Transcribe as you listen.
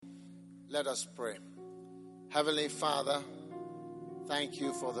Let us pray. Heavenly Father, thank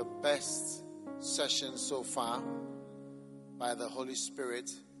you for the best session so far. By the Holy Spirit,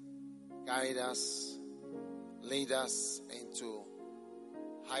 guide us, lead us into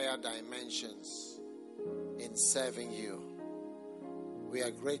higher dimensions in serving you. We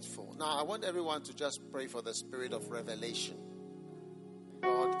are grateful. Now, I want everyone to just pray for the spirit of revelation.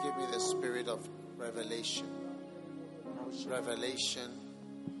 Lord, give me the spirit of revelation. Revelation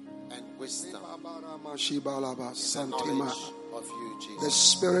and wisdom. The knowledge of you, Jesus. The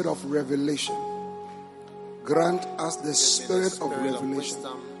spirit of revelation. Grant us the spirit of revelation.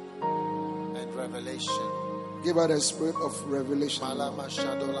 Wisdom and revelation. Give us the spirit of revelation.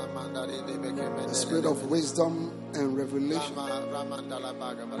 The spirit of wisdom and revelation.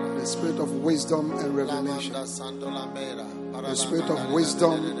 The spirit of wisdom and revelation. The spirit of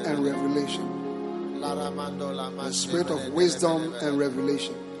wisdom and revelation. The spirit of wisdom and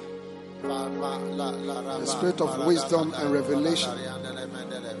revelation. The spirit of wisdom and revelation.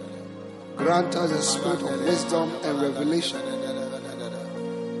 Grant us the spirit of wisdom and revelation.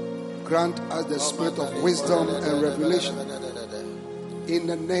 Grant us the spirit of wisdom and revelation. In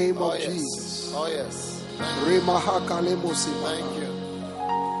the name of Jesus. Oh yes. Thank you.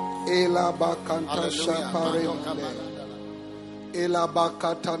 Ela bakanta shapare monde. Ela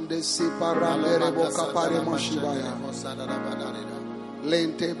bakatande siparande reboka pare moshibaya.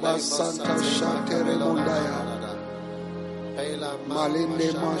 Lente basanta shatere mondaya.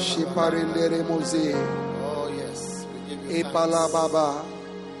 Malinde mashipare remoze. Oh yes. We give you Epala thanks. baba.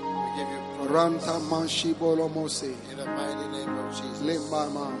 We give you praise. Ranta mashibolo mose. In the mighty name of Jesus. Le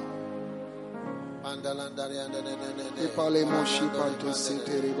mama. Epale moshipante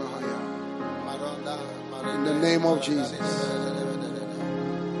setere bahaya. In the name of Jesus.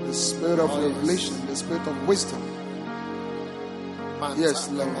 The spirit of revelation, the spirit of wisdom. Yes,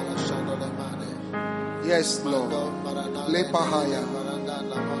 Lord. Yes, Lord. Le pahaya.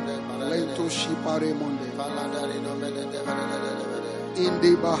 Lento shipare monde.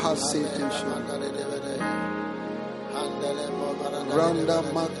 Indi bahasete Randa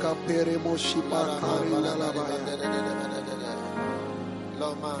makapere moshipa karina labaya.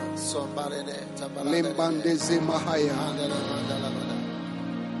 Lembande zemahaya.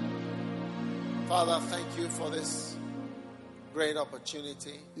 Father, thank you for this great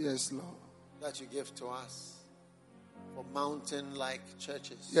opportunity. Yes, Lord. That you give to us for mountain-like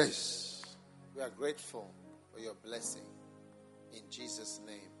churches. Yes. We are grateful for your blessing. In Jesus'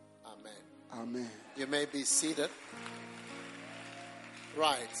 name, amen. Amen. You may be seated.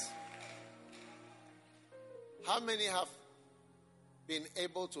 Right. How many have been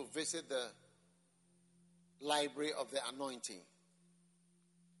able to visit the library of the anointing?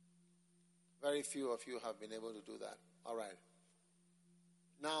 Very few of you have been able to do that. All right.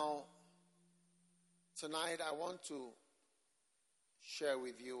 Now, tonight I want to share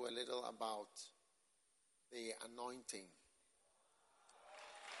with you a little about the anointing.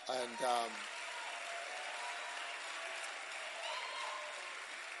 And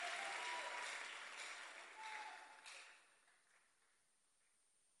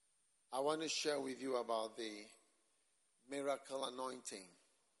I want to share with you about the miracle anointing.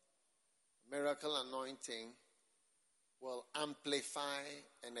 Miracle anointing will amplify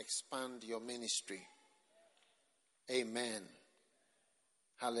and expand your ministry. Amen.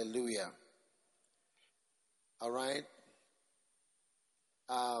 Hallelujah. All right.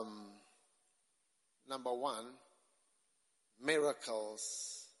 Number one,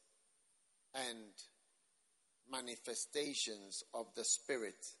 miracles and manifestations of the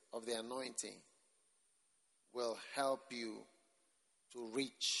Spirit, of the anointing, will help you to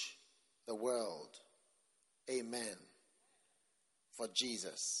reach the world. Amen. For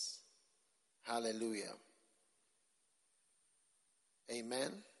Jesus. Hallelujah.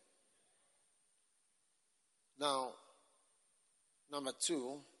 Amen. Now, number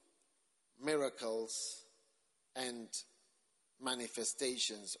two, miracles and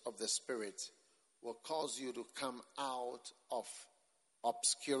manifestations of the Spirit will cause you to come out of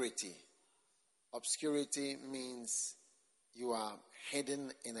obscurity. Obscurity means you are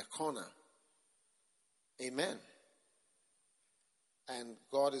hidden in a corner. Amen. And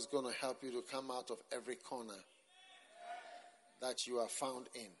God is going to help you to come out of every corner that you are found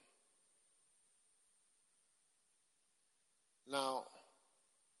in. Now,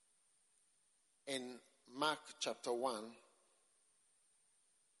 in Mark chapter 1,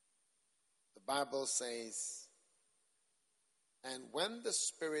 the Bible says, and when the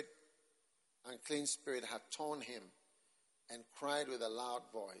unclean spirit had torn him and cried with a loud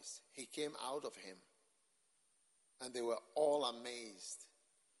voice, he came out of him. And they were all amazed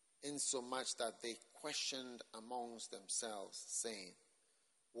insomuch that they questioned amongst themselves, saying,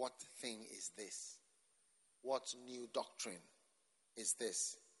 what thing is this? What new doctrine is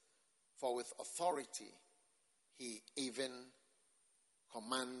this? For with authority he even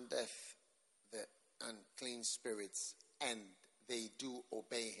commandeth the unclean spirits, and they do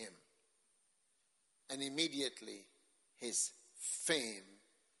obey him. And immediately his fame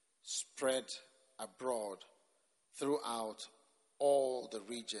spread abroad throughout all the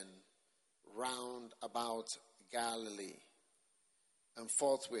region round about Galilee. And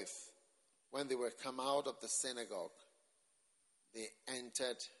forthwith, when they were come out of the synagogue, they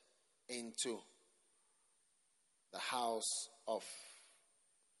entered into the house of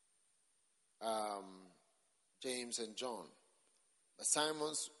James and John. But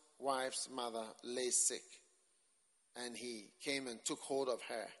Simon's wife's mother lay sick, and he came and took hold of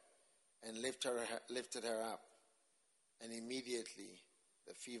her and lifted her up. And immediately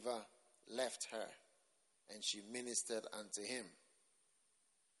the fever left her, and she ministered unto him.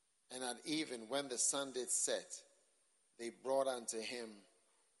 And at even, when the sun did set, they brought unto him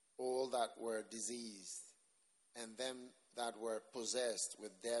all that were diseased, and them that were possessed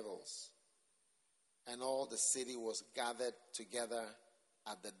with devils. And all the city was gathered together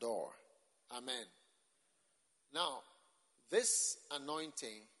at the door. Amen. Now, this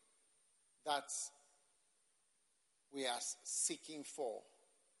anointing that we are seeking for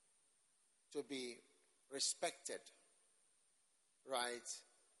to be respected, right?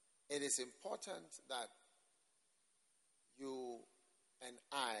 It is important that you and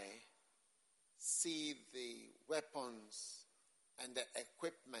I see the weapons and the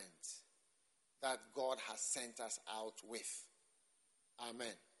equipment that God has sent us out with.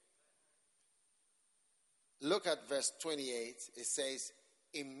 Amen. Look at verse 28. It says,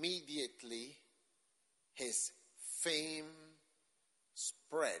 immediately his fame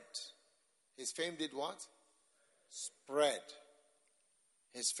spread. His fame did what? Spread.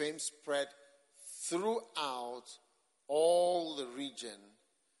 His fame spread throughout all the region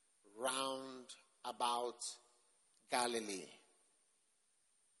round about Galilee.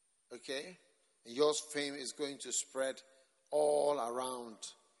 Okay? And your fame is going to spread all around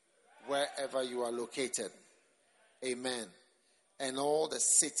wherever you are located. Amen. And all the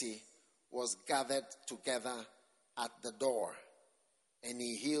city was gathered together at the door. And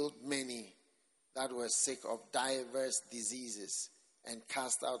he healed many that were sick of diverse diseases, and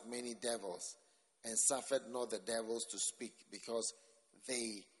cast out many devils, and suffered not the devils to speak, because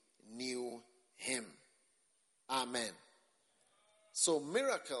they knew him. Amen. So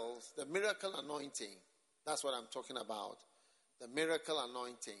miracles, the miracle anointing, that's what I'm talking about. The miracle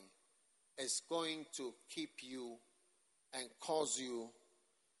anointing is going to keep you and cause you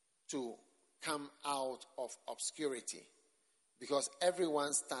to come out of obscurity. Because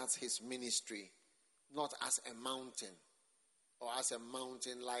everyone starts his ministry not as a mountain, or as a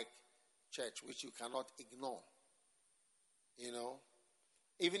mountain-like church, which you cannot ignore. You know,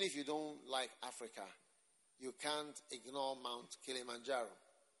 even if you don't like Africa, you can't ignore Mount Kilimanjaro.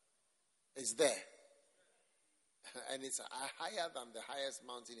 It's there. And it's higher than the highest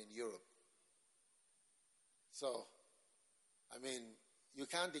mountain in Europe. So, I mean, you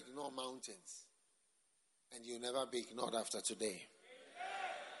can't ignore mountains. And you'll never be ignored after today.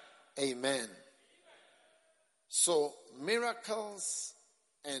 Amen. So, miracles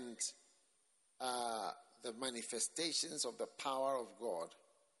and the manifestations of the power of God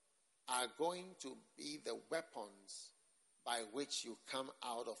are going to be the weapons by which you come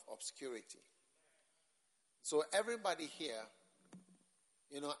out of obscurity. So everybody here,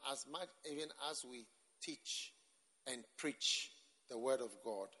 you know, as much even as we teach and preach the word of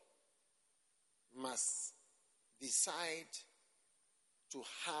God, must decide to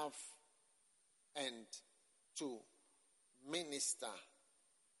have and to minister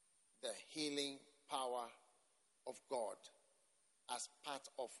the healing power of God as part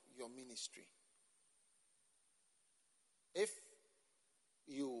of your ministry. If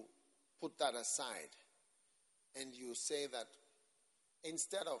you put that aside and you say that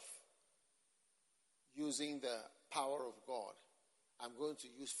instead of using the power of God, I'm going to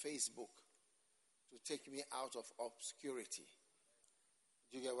use Facebook to take me out of obscurity.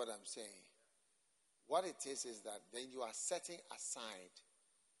 Do you get what I'm saying? What it is that then you are setting aside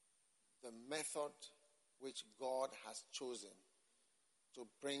the method which God has chosen to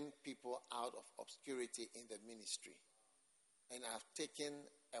bring people out of obscurity in the ministry, and have taken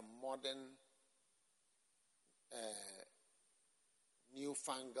a modern,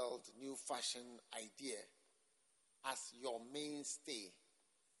 newfangled, new fashion idea as your mainstay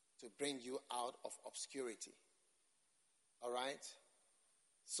to bring you out of obscurity. All right?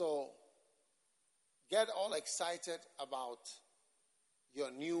 So, get all excited about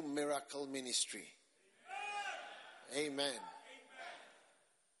your new miracle ministry. Amen.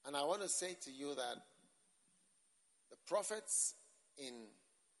 And I want to say to you that the prophets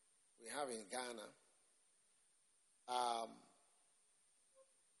we have in Ghana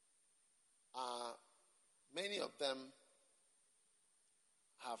many of them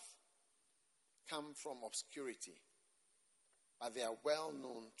have come from obscurity, but they are well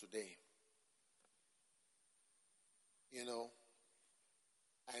known today. You know,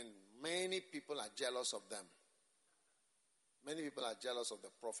 and many people are jealous of them. Many people are jealous of the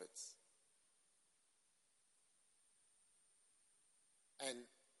prophets. And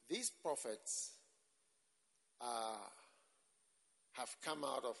these prophets have come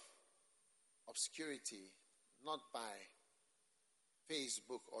out of obscurity, not by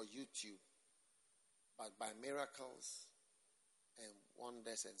Facebook or YouTube, but by miracles and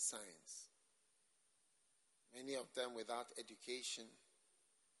wonders and signs. Many of them without education,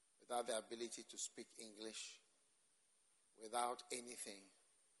 without the ability to speak English, without anything.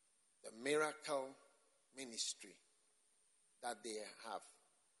 The miracle ministry that they have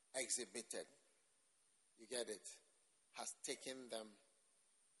exhibited, you get it, has taken them,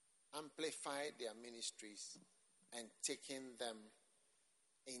 amplified their ministries, and taken them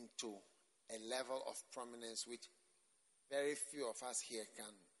into a level of prominence which very few of us here can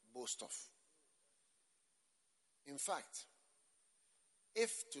boast of. In fact,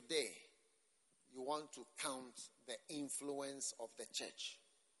 if today you want to count the influence of the church,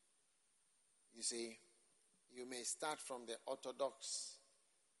 you see, you may start from the Orthodox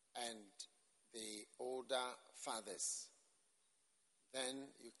and the older fathers. Then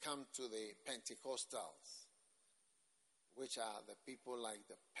you come to the Pentecostals, which are the people like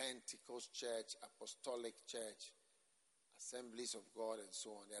the Pentecost Church, Apostolic Church, Assemblies of God, and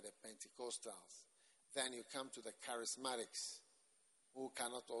so on. They are the Pentecostals. Then you come to the Charismatics, who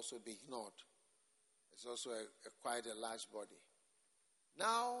cannot also be ignored. It's also quite a large body.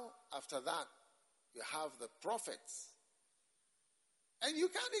 Now, after that, you have the prophets. And you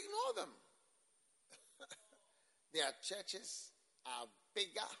can't ignore them. Their churches are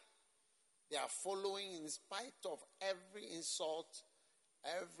bigger. They are following in spite of every insult,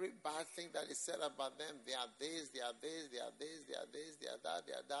 every bad thing that is said about them. They are this, they are this, they are this, they are this, they are that,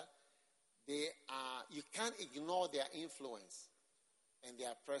 they are that. You can't ignore their influence and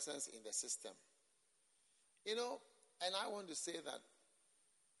their presence in the system. You know, and I want to say that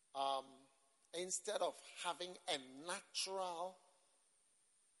instead of having a natural,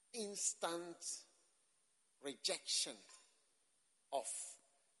 instant rejection of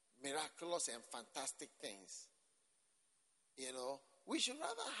miraculous and fantastic things, you know, we should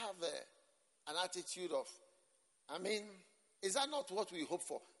rather have an attitude of, is that not what we hope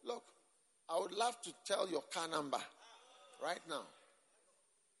for? Look, I would love to tell your car number right now.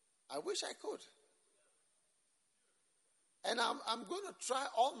 I wish I could. And I'm going to try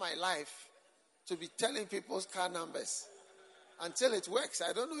all my life to be telling people's car numbers until it works.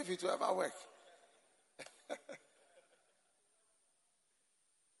 I don't know if it will ever work.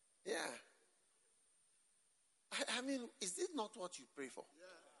 Yeah. Is it not what you pray for?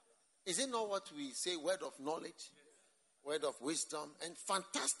 Is it not what we say, word of knowledge, word of wisdom, and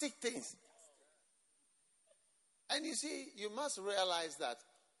fantastic things? And you see, you must realize that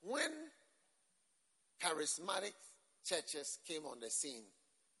when charismatic churches came on the scene,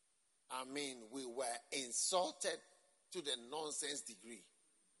 we were insulted to the nonsense degree.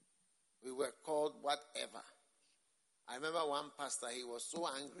 We were called whatever. I remember one pastor, he was so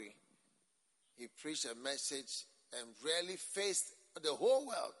angry. He preached a message and really faced the whole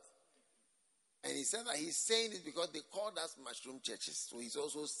world. And he said that he's saying it because they called us mushroom churches. So he's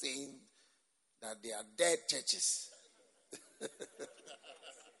also saying that they are dead churches.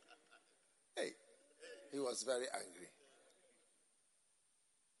 Hey, he was very angry.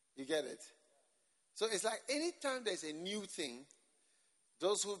 You get it? So it's like anytime there's a new thing,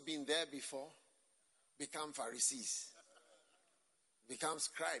 those who've been there before become Pharisees, become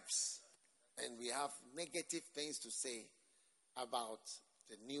scribes, and we have negative things to say about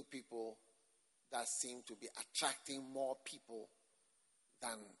the new people that seem to be attracting more people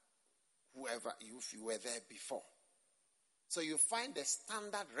than whoever, if you were there before. So you find the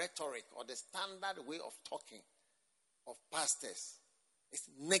standard rhetoric or the standard way of talking of pastors is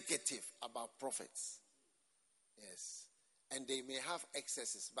negative about prophets. Yes. And they may have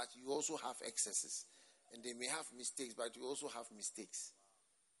excesses, but you also have excesses. And they may have mistakes, but you also have mistakes.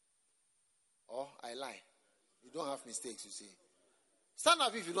 Oh, I lie. You don't have mistakes, you see. Stand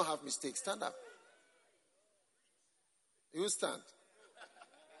up if you don't have mistakes. Stand up. You stand.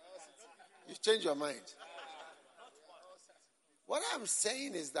 You've changed your mind. What I'm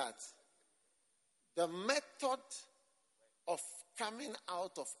saying is that the method of coming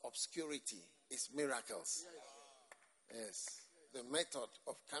out of obscurity is miracles. Yes. The method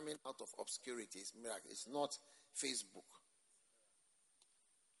of coming out of obscurity is miracle. It's not Facebook.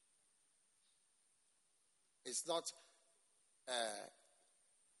 It's not,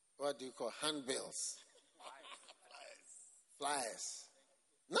 what do you call, handbills? Flyers.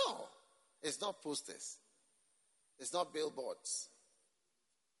 No. It's not posters. It's not billboards.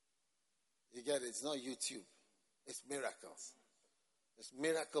 You get it? It's not YouTube. It's miracles. It's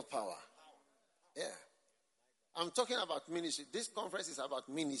miracle power. Yeah. I'm talking about ministry. This conference is about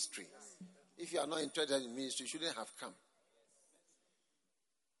ministry. If you are not interested in ministry, you shouldn't have come.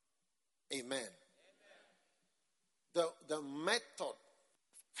 Amen. The method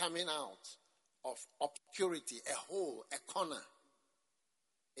coming out of obscurity, a hole, a corner,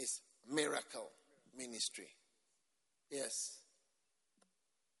 is miracle ministry. Yes.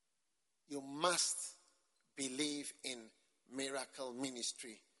 You must believe in miracle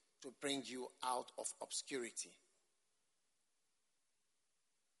ministry to bring you out of obscurity.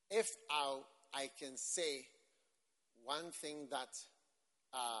 If I can say one thing that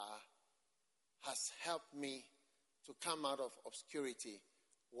has helped me to come out of obscurity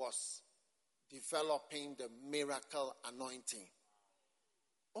was developing the miracle anointing.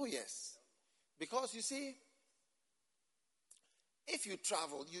 Oh yes. Because you see, if you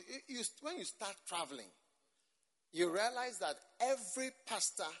travel, when you start traveling, you realize that every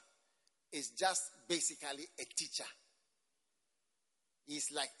pastor is just basically a teacher.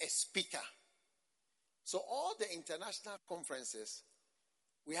 He's like a speaker. So all the international conferences,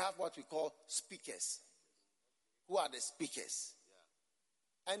 we have what we call speakers. Who are the speakers?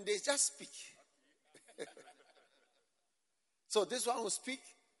 And they just speak. So this one will speak,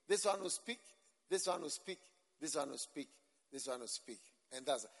 this one will speak, this one will speak, this one will speak, this one will speak. And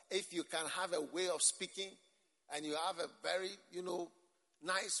that's, if you can have a way of speaking, and you have a very,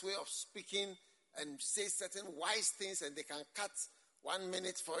 nice way of speaking and say certain wise things, and they can cut 1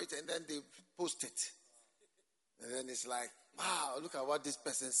 minute for it and then they post it. And then it's like, wow, look at what this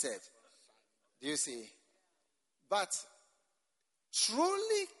person said. Do you see? But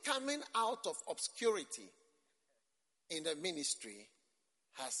truly coming out of obscurity in the ministry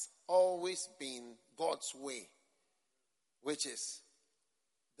has always been God's way, which is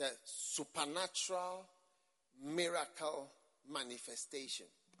the supernatural miracle manifestation.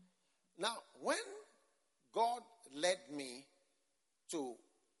 Now, when God led me to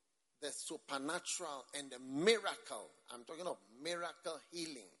the supernatural and the miracle, I'm talking of miracle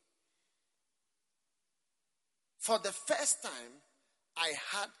healing. For the first time, I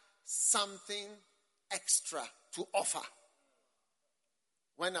had something extra to offer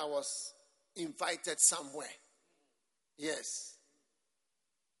when I was invited somewhere. Yes.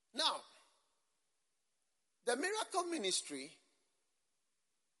 Now, the miracle ministry,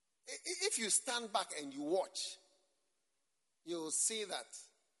 if you stand back and you watch, you'll see that.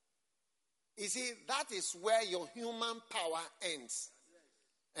 You see, that is where your human power ends.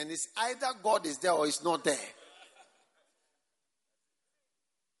 And it's either God is there or it's not there.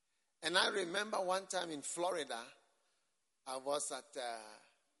 And I remember one time in Florida, I was at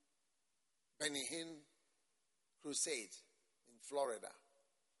Benny Hinn Crusade in Florida.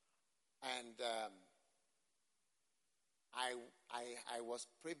 And I was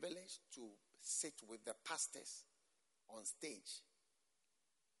privileged to sit with the pastors on stage.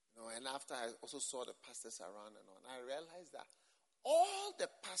 And after I also saw the pastors around and on, I realized that all the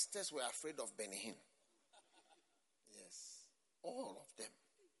pastors were afraid of Benny Hinn. Yes, all of them.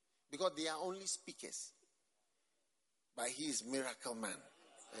 Because they are only speakers. But he is miracle man.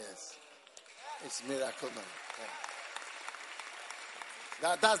 Yes. It's miracle man.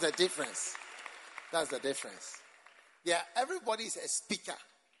 Yeah. That's the difference. That's the difference. Yeah, everybody is a speaker.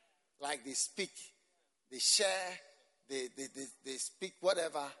 Like they speak, they share, they speak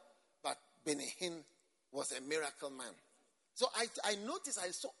whatever. But Benny Hinn was a miracle man. So I noticed,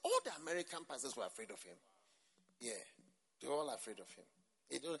 I saw all the American pastors were afraid of him. Yeah, they were all afraid of him.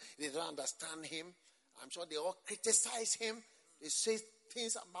 They don't understand him. I'm sure they all criticize him. They say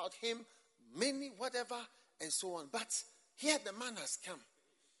things about him, many, whatever, and so on. But here the man has come.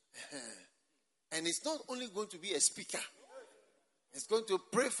 And it's not only going to be a speaker. It's going to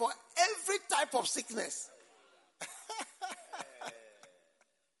pray for every type of sickness.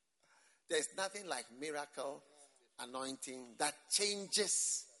 There's nothing like miracle anointing that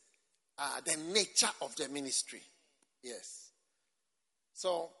changes the nature of the ministry. Yes.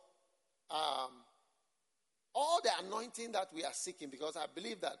 So, all the anointing that we are seeking, because I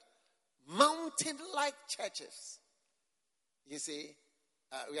believe that mountain-like churches. You see,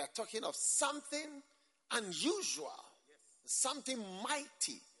 we are talking of something unusual, something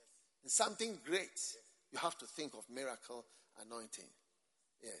mighty, and something great. You have to think of miracle anointing.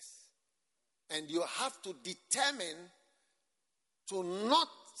 Yes. And you have to determine to not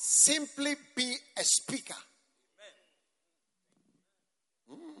simply be a speaker.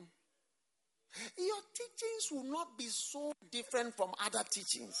 Your teachings will not be so different from other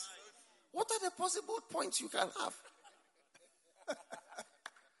teachings. What are the possible points you can have?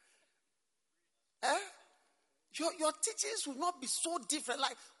 Your teachings will not be so different.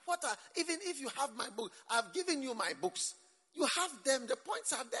 Like, even if you have my book, I've given you my books. You have them, the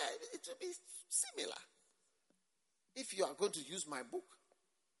points are there. It will be similar. If you are going to use my book.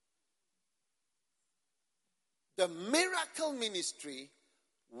 The miracle ministry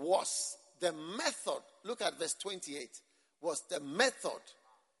was the method. Look at verse 28. Was the method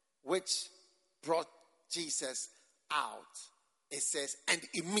which brought Jesus out. It says, and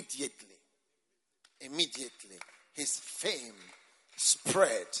immediately, his fame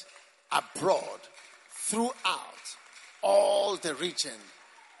spread abroad throughout all the region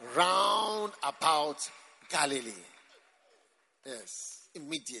round about Galilee. Yes,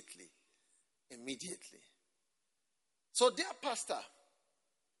 immediately. So, dear pastor,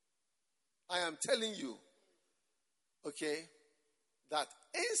 I am telling you, okay, that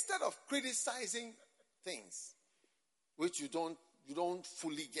instead of criticizing things which you don't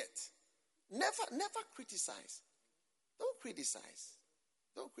fully get, never criticize. Don't criticize.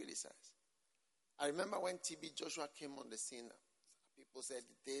 I remember when TB Joshua came on the scene, people said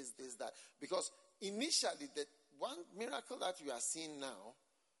this, that. Because initially, the one miracle that you are seeing now,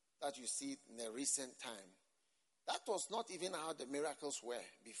 that you see in the recent time, that was not even how the miracles were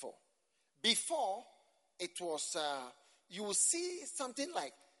before. Before, it was, you will see something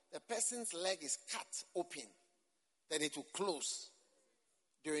like the person's leg is cut open, then it will close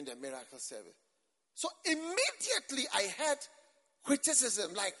during the miracle service. So immediately I heard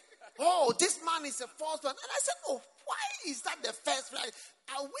criticism like, oh, this man is a false man. And I said, oh, why is that the first? Like,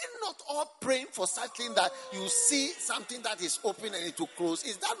 are we not all praying for something that you see something that is open and it will close?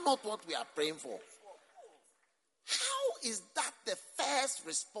 Is that not what we are praying for? How is that the first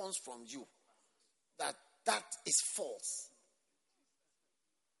response from you? That is false.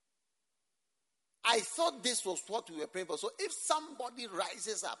 I thought this was what we were praying for. So if somebody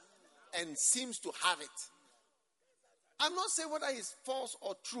rises up and seems to have it, I'm not saying whether it's false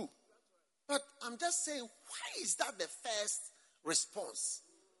or true, but I'm just saying, why is that the first response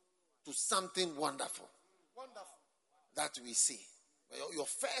to something wonderful that we see? Your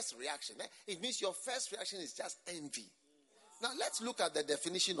first reaction, it means your first reaction is just envy. Now let's look at the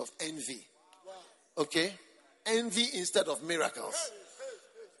definition of envy. Okay? Envy instead of miracles.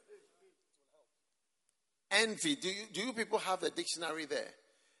 Envy. Do you people have the dictionary there?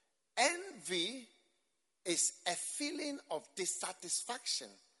 Envy is a feeling of dissatisfaction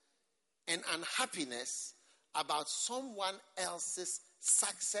and unhappiness about someone else's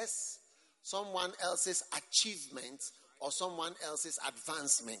success, someone else's achievement, or someone else's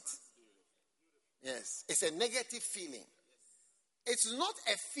advancement. Yes, it's a negative feeling. It's not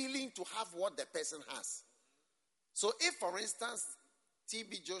a feeling to have what the person has. So if, for instance,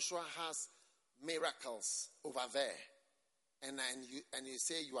 TB Joshua has miracles over there, and you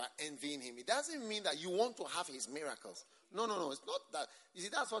say you are envying him, it doesn't mean that you want to have his miracles. No, it's not that. You see,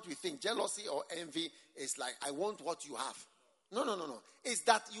 that's what we think. Jealousy or envy is like, I want what you have. No. It's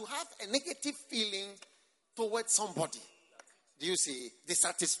that you have a negative feeling towards somebody. Do you see?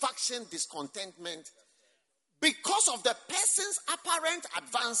 Dissatisfaction, discontentment, because of the person's apparent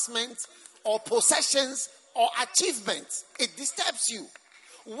advancement or possessions or achievements. It disturbs you.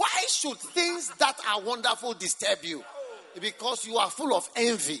 Why should things that are wonderful disturb you? Because you are full of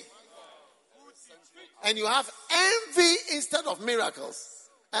envy. And you have envy instead of miracles.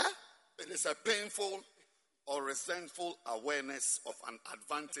 It is a painful or resentful awareness of an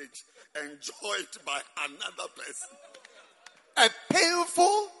advantage enjoyed by another person. A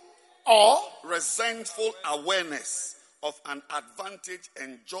painful or resentful awareness of an advantage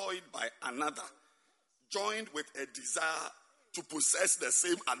enjoyed by another, joined with a desire to possess the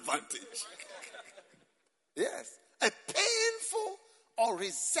same advantage. Yes. A painful or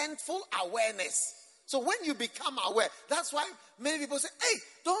resentful awareness. So when you become aware, that's why many people say, hey,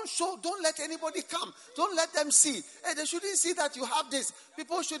 don't let anybody come. Don't let them see. Hey, they shouldn't see that you have this.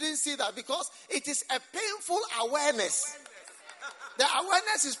 People shouldn't see that because it is a painful awareness. The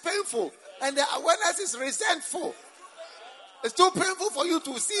awareness is painful and the awareness is resentful. It's too painful for you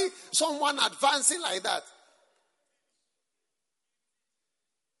to see someone advancing like that.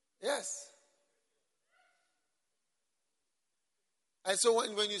 Yes. And so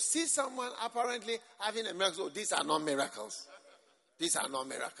when you see someone apparently having a miracle, these are not miracles. These are not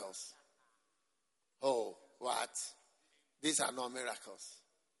miracles. Oh, what? These are not miracles.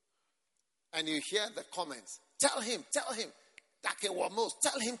 And you hear the comments. Tell him. Tell him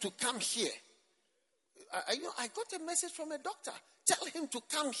to come here. I got a message from a doctor. Tell him to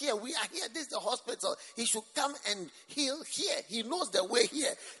come here. We are here. This is the hospital. He should come and heal here. He knows the way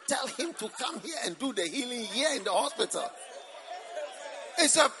here. Tell him to come here and do the healing here in the hospital.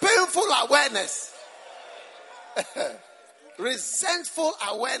 It's a painful awareness. Resentful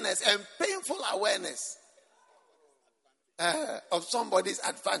awareness and painful awareness of somebody's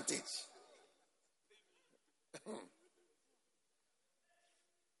advantage.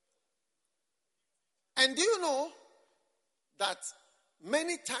 And do you know that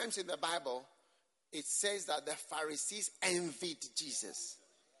many times in the Bible it says that the Pharisees envied Jesus?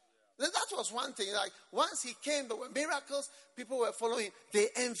 That was one thing. Like once he came, there were miracles, people were following him, they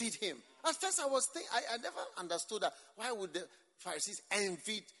envied him. At first I was thinking, I never understood that. Why would the Pharisees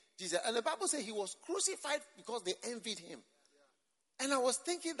envy Jesus? And the Bible says he was crucified because they envied him. And I was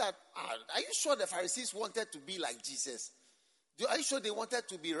thinking that, are you sure the Pharisees wanted to be like Jesus? Are you sure they wanted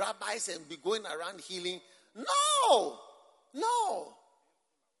to be rabbis and be going around healing? No.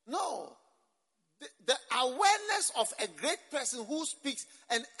 The awareness of a great person who speaks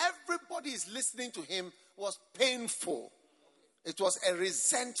and everybody is listening to him was painful. It was a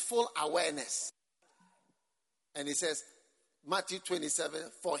resentful awareness. And he says, Matthew 27,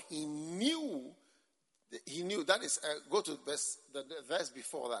 for he knew, that is, go to the verse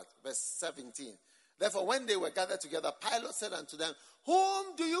before that, verse 17. Therefore, when they were gathered together, Pilate said unto them,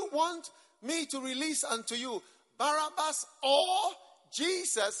 whom do you want me to release unto you? Barabbas or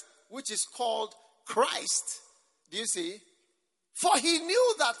Jesus, which is called Christ? Do you see? For he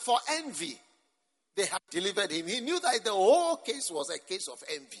knew that for envy they had delivered him. He knew that the whole case was a case of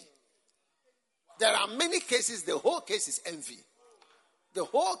envy. There are many cases, the whole case is envy. The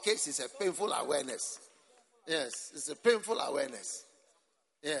whole case is a painful awareness. Yes, it's a painful awareness.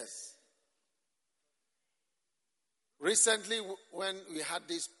 Yes. Recently, when we had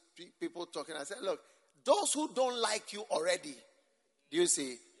these people talking, I said, look, those who don't like you already, do you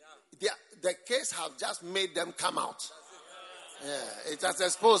see, the case have just made them come out. Yeah, it has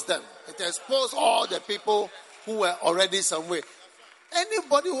exposed them. It exposed all the people who were already somewhere.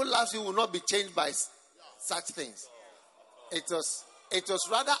 Anybody who loves you will not be changed by such things. It was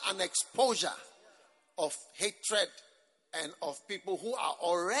rather an exposure of hatred and of people who are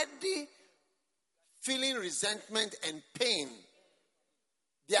already feeling resentment and pain.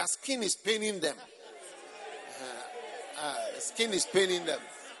 Their skin is paining them. Skin is paining them.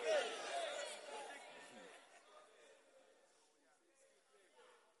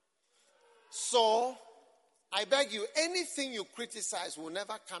 So, I beg you, anything you criticize will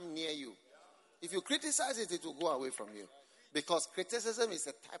never come near you. If you criticize it, it will go away from you. Because criticism is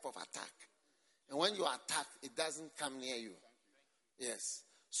a type of attack. And when you attack, it doesn't come near you. Yes.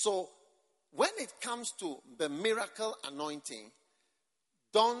 So, when it comes to the miracle anointing,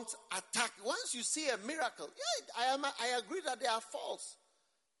 don't attack. Once you see a miracle, I agree that they are false.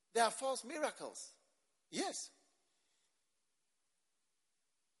 They are false miracles. Yes.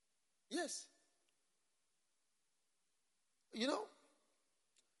 Yes. You know,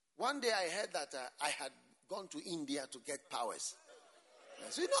 one day I heard that I had gone to India to get powers.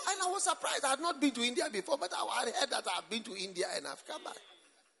 Yes. You know, and I was surprised. I had not been to India before, but I had heard that I've been to India and I've come back.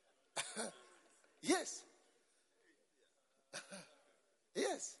 Yes.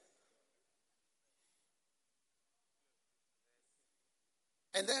 Yes.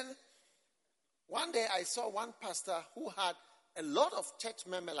 And then one day I saw one pastor who had a lot of church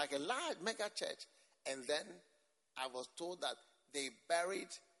members, like a large mega church. And then I was told that they buried,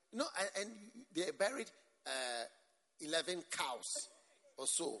 and they buried 11 cows or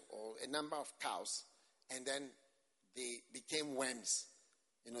so, or a number of cows. And then they became worms.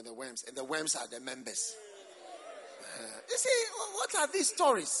 You know, the worms. And the worms are the members. You see, what are these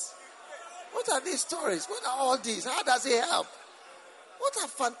stories? What are these stories? What are all these? How does it help? What are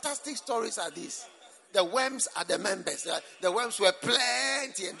fantastic stories are these? The worms are the members. The worms were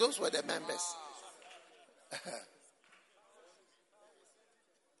plenty, and those were the members.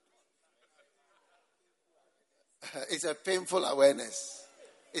 It's a painful awareness.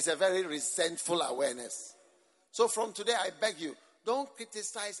 It's a very resentful awareness. So from today, I beg you, don't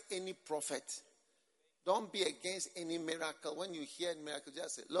criticize any prophet. Don't be against any miracle. When you hear a miracle,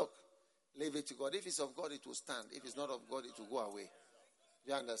 just say, look, leave it to God. If it's of God, it will stand. If it's not of God, it will go away.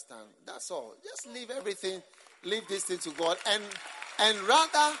 You understand? That's all. Just leave everything. Leave this thing to God. And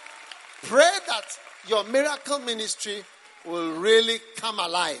rather Pray that your miracle ministry will really come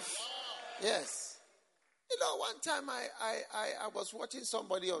alive. Yes. You know, one time I was watching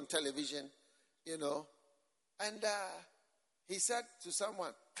somebody on television, you know, and he said to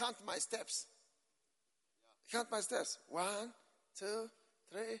someone, count my steps. Count my steps. 1, 2,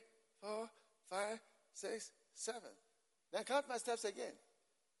 3, 4, 5, 6, 7. Then count my steps again.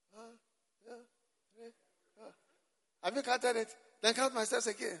 1, 2, 3, 4. Have you counted it? Then count my steps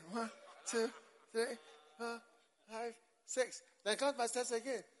again. 1, 2, 3, 4, 5, 6. Then count my steps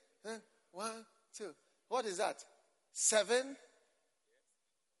again. Then 1, 2. What is that? 7,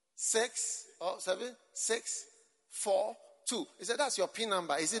 6, 6, 4, 2. He said, that's your PIN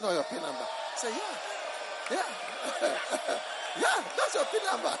number. Is it not your PIN number? I said, yeah. Yeah, that's your PIN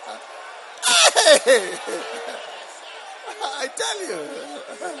number. Hey! I tell you.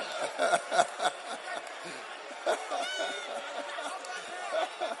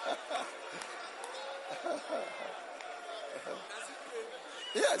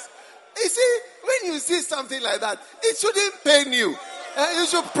 Yes. You see, when you see something like that, it shouldn't pain you. You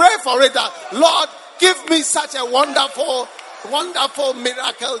should pray for it that, Lord, give me such a wonderful, wonderful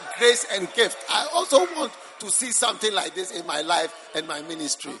miracle, grace, and gift. I also want to see something like this in my life and my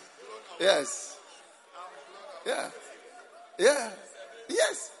ministry. Yes. Yeah. Yeah.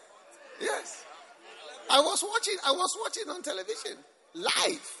 Yes. Yes. I was watching on television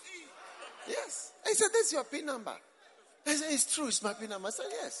live. Yes. I said, "This is your PIN number." I said, "It's true, it's my PIN number." I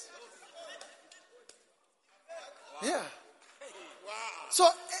said, "Yes." Yeah. So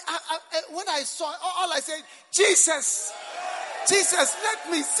when I saw all I said, Jesus, let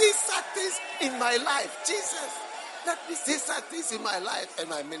me see such things in my life. Jesus, let me see such things in my life and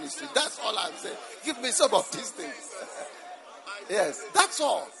my ministry. That's all I'm saying. Give me some of these things. Yes, that's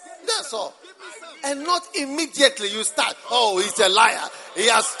all. That's all. And not immediately you start. Oh, he's a liar. He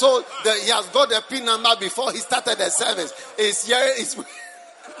has got the PIN number before he started the service. He said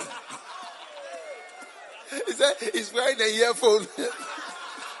he's wearing the earphone.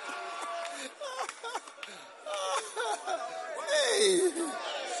 Hey.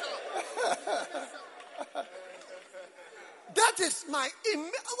 That is my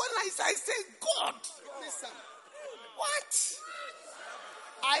when I say, God, listen, what?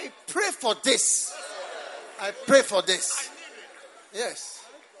 I pray for this. I pray for this. Yes.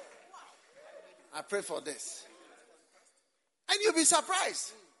 I pray for this. And you'll be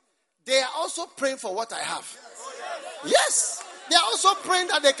surprised. They are also praying for what I have. Yes. They are also praying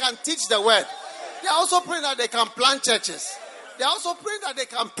that they can teach the word. They are also praying that they can plant churches. They are also praying that they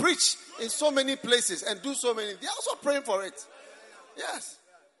can preach in so many places and do so many. They are also praying for it. Yes.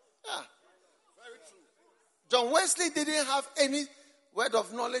 Yeah. John Wesley didn't have any word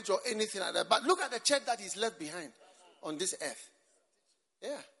of knowledge or anything like that. But look at the church that he's left behind on this earth.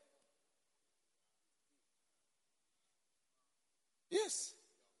 Yeah. Yes.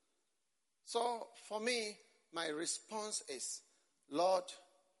 So for me, my response is, Lord,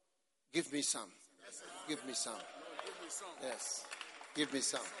 give me some. Give me some. Yes. Give me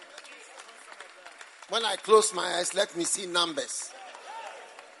some. When I close my eyes, let me see numbers.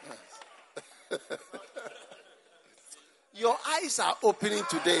 Yes. Your eyes are opening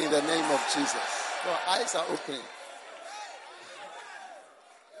today in the name of Jesus. Your eyes are opening.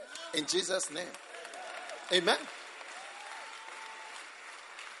 In Jesus' name. Amen.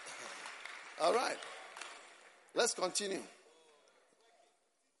 All right. Let's continue.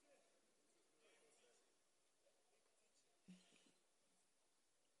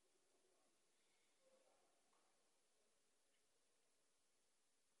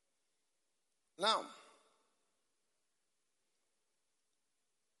 Now,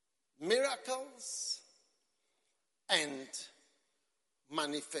 miracles and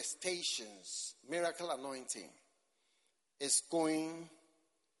manifestations, miracle anointing, is going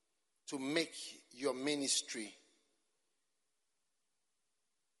to make your ministry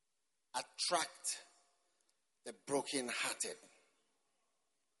attract the brokenhearted.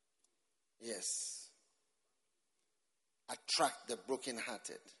 Yes. Attract the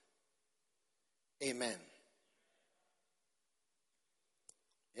brokenhearted. Amen.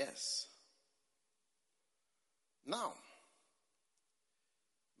 Yes. Now,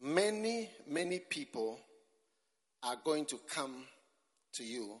 many people are going to come to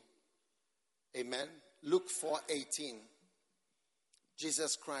you. Amen. Luke 4:18.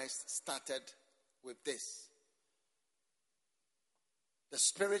 Jesus Christ started with this. The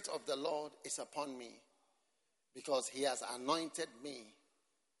Spirit of the Lord is upon me because he has anointed me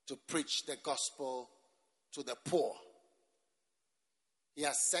to preach the gospel to the poor. He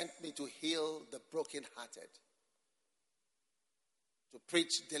has sent me to heal the brokenhearted, to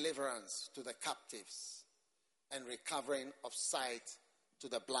preach deliverance to the captives and recovering of sight to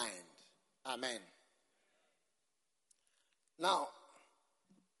the blind. Amen. Now,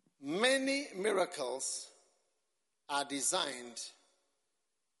 many miracles are designed.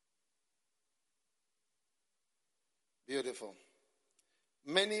 Beautiful.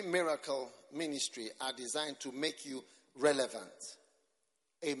 Many miracle ministry are designed to make you relevant.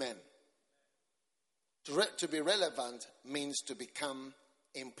 Amen. To be relevant means to become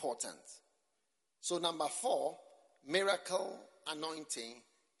important. So number 4, miracle anointing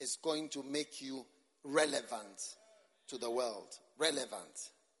is going to make you relevant to the world.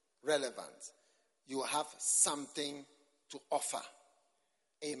 Relevant. You have something to offer.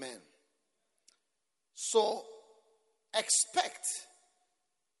 Amen. So expect,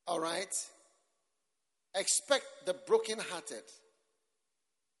 all right? Expect the brokenhearted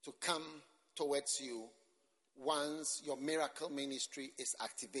to come towards you once your miracle ministry is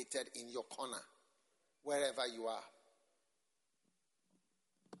activated in your corner, wherever you are.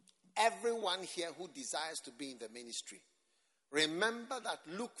 Everyone here who desires to be in the ministry, remember that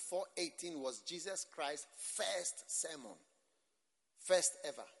Luke 4:18 was Jesus Christ's first sermon, first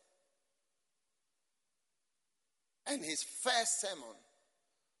ever. And his first sermon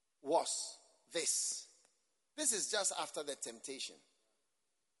was this. This is just after the temptation.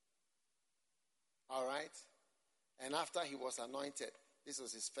 All right? And after he was anointed, this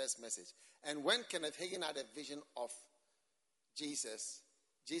was his first message. And when Kenneth Hagin had a vision of Jesus,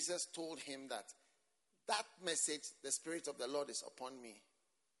 Jesus told him that message, the Spirit of the Lord is upon me,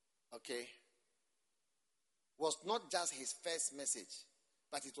 okay, was not just his first message,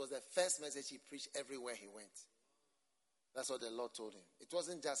 but it was the first message he preached everywhere he went. That's what the Lord told him. It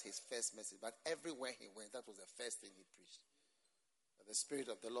wasn't just his first message, but everywhere he went, that was the first thing he preached. That the Spirit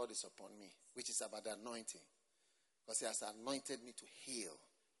of the Lord is upon me, which is about the anointing. Because he has anointed me to heal,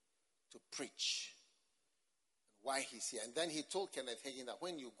 to preach. Why he's here. And then he told Kenneth Hagin that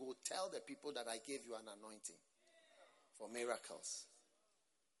when you go, tell the people that I gave you an anointing for miracles,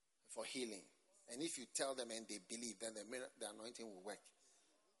 for healing. And if you tell them and they believe, then the anointing will work.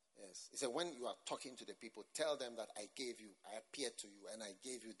 Yes. He said, when you are talking to the people, tell them that I appeared to you and I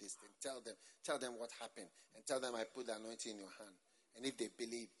gave you this thing. Tell them what happened. And tell them I put the anointing in your hand. And if they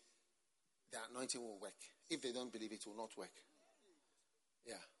believe, the anointing will work. If they don't believe, it will not work.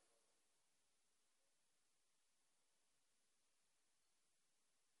 Yeah.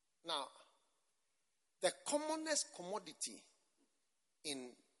 Now, the commonest commodity in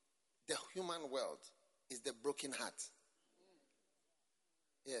the human world is the broken heart.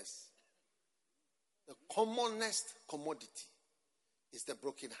 Yes. The commonest commodity is the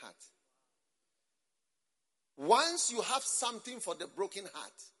broken heart. Once you have something for the broken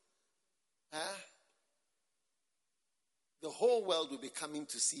heart, the whole world will be coming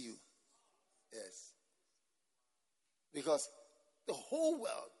to see you. Yes. Because the whole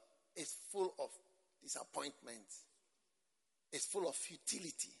world is full of disappointment. It's full of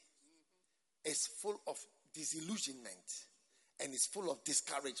futility. It's full of disillusionment. And it's full of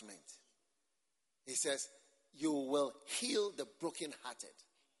discouragement. He says, you will heal the brokenhearted.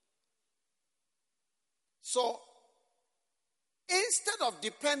 So, instead of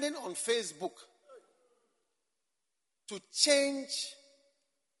depending on Facebook to change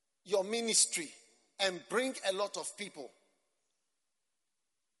your ministry and bring a lot of people,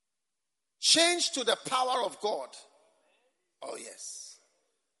 change to the power of God. Oh yes.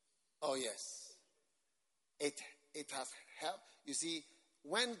 Oh yes. It has helped. You see,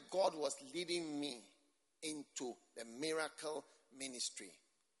 when God was leading me into the miracle ministry,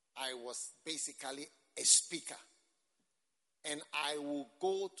 I was basically a speaker. And I will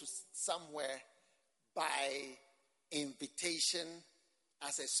go to somewhere by invitation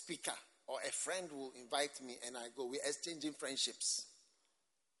as a speaker. Or a friend will invite me and I go. We're exchanging friendships.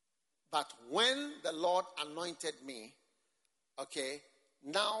 But when the Lord anointed me, okay,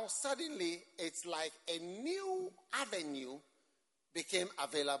 now suddenly it's like a new avenue became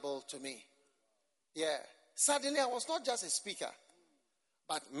available to me. Yeah. Suddenly I was not just a speaker,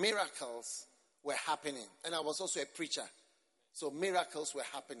 but miracles were happening. And I was also a preacher. So miracles were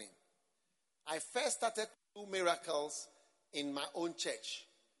happening. I first started to do miracles in my own church.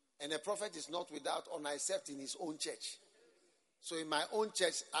 And a prophet is not without honor except in his own church. So in my own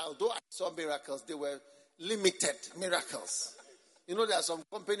church, although I saw miracles, they were limited miracles. You know, there are some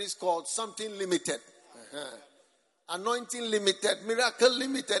companies called something limited. Anointing limited, miracle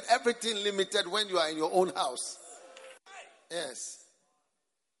limited, everything limited when you are in your own house. Yes.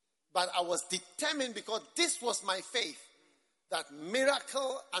 But I was determined because this was my faith that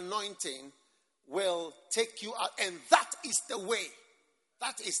miracle anointing will take you out. And that is the way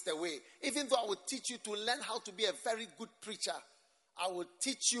That is the way. Even though I will teach you to learn how to be a very good preacher, I will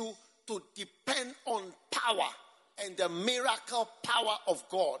teach you to depend on power and the miracle power of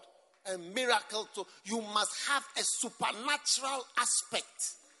God. A miracle to you must have a supernatural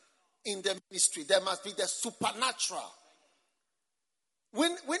aspect in the ministry. There must be the supernatural.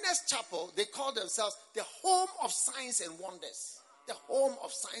 Winners Chapel, they call themselves the home of signs and wonders. The home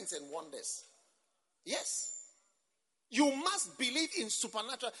of signs and wonders. Yes. You must believe in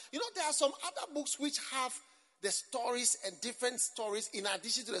supernatural. You know, there are some other books which have the stories and different stories in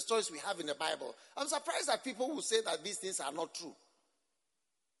addition to the stories we have in the Bible. I'm surprised that people will say that these things are not true.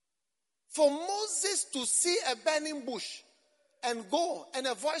 For Moses to see a burning bush and go and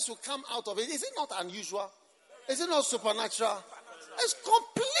a voice will come out of it, is it not unusual? Is it not supernatural? It's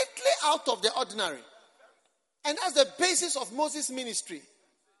completely out of the ordinary. And that's the basis of Moses' ministry.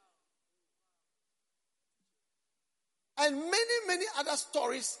 And many other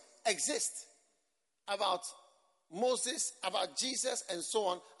stories exist about Moses, about Jesus, and so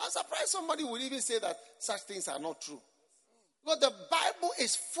on. I'm surprised somebody would even say that such things are not true. But the Bible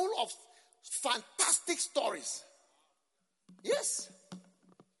is full of fantastic stories. Yes.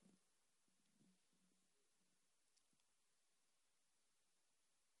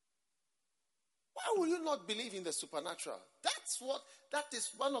 Why will you not believe in the supernatural? That is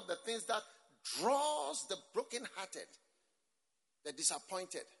one of the things that draws the brokenhearted, the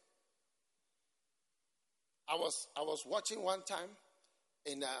disappointed. I was watching one time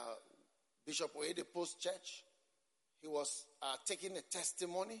in Bishop Oyedepo's church. He was taking a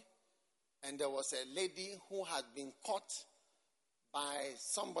testimony, and there was a lady who had been caught by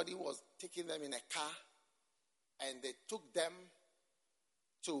somebody who was taking them in a car, and they took them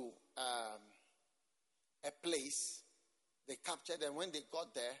to a place. They captured them. When they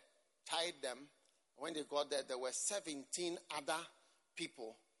got there, tied them. When they got there, there were 17 other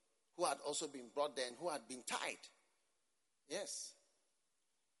people who had also been brought there and who had been tied. Yes.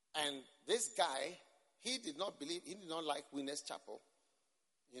 And this guy, he did not like Winners Chapel,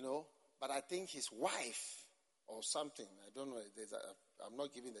 but I think his wife or something, I don't know, I'm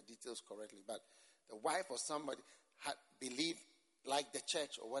not giving the details correctly, but the wife or somebody had believed like the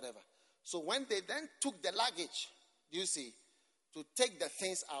church or whatever. So when they then took the luggage, to take the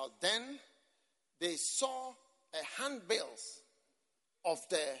things out, then they saw a handbills of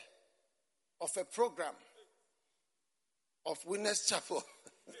a program of Winners Chapel.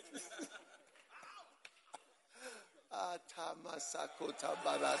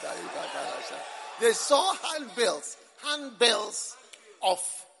 They saw handbills of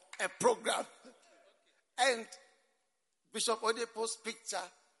a program. And Bishop Oyedepo's picture,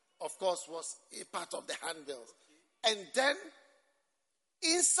 of course, was a part of the handbills. And then,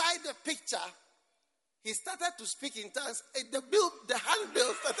 inside the picture, he started to speak in tongues. And the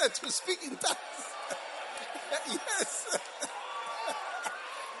handbill started to speak in tongues. Yes.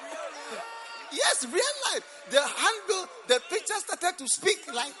 Yes, real life. The handbill, the picture started to speak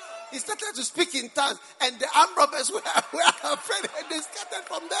like, he started to speak in tongues. And the armed robbers were afraid. And they scattered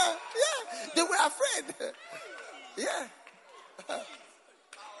from there. Yeah, they were afraid. Yeah.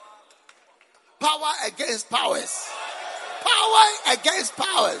 Power against powers. Power against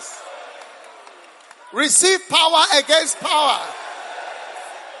powers. Receive power against power.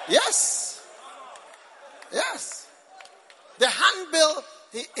 Yes. Yes. The handbill,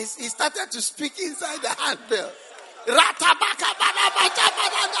 he started to speak inside the handbill.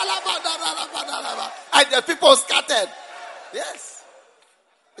 And the people scattered. Yes.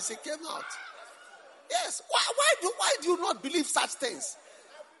 He came out. Yes. Why do you not believe such things?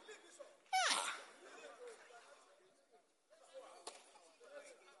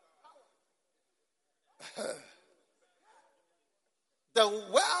 The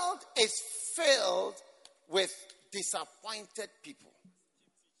world is filled with disappointed people.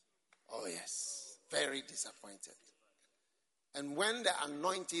 Oh yes, very disappointed. And when the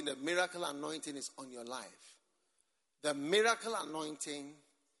anointing, the miracle anointing is on your life, the miracle anointing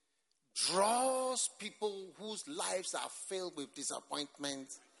draws people whose lives are filled with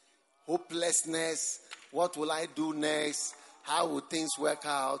disappointment, hopelessness. What will I do next? How will things work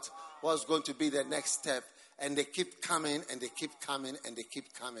out? What's going to be the next step? And they keep coming, and they keep coming, and they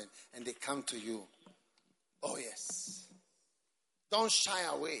keep coming, and they come to you. Oh yes. Don't shy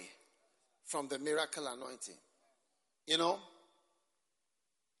away from the miracle anointing.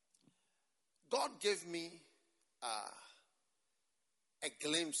 God gave me a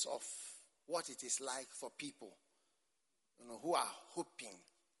glimpse of what it is like for people, who are hoping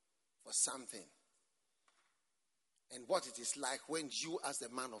for something. And what it is like when you, as the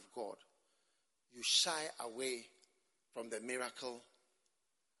man of God, you shy away from the miracle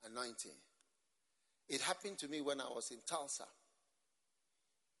anointing. It happened to me when I was in Tulsa.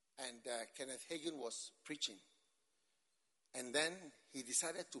 And Kenneth Hagin was preaching. And then he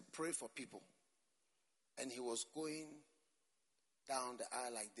decided to pray for people. And he was going down the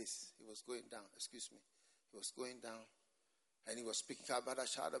aisle like this. He was going down, He was going down. And he was speaking.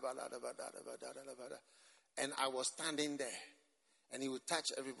 And I was standing there. And he would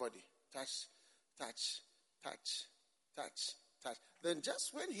touch everybody. Touch, touch, touch, touch, touch. Then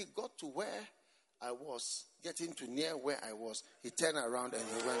just when he got to where I was, getting to near where I was, he turned around and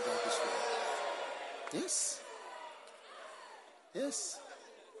he went down this way. Yes. Yes.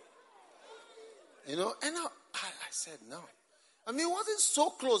 You know, and I said no. I mean, it wasn't so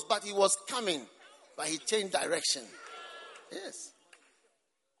close, but he was coming. But he changed direction. Yes.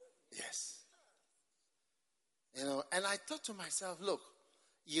 Yes. You know, and I thought to myself, look,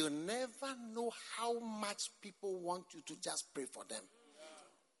 you never know how much people want you to just pray for them.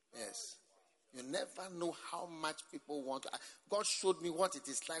 Yes. You never know how much people want. God showed me what it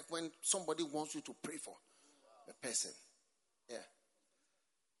is like when somebody wants you to pray for a person. Yeah.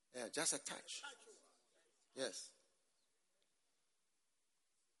 Yeah, just a touch. Yes.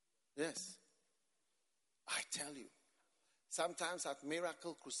 Yes. I tell you, sometimes at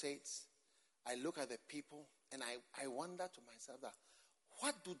Miracle Crusades, I look at the people and I wonder to myself that,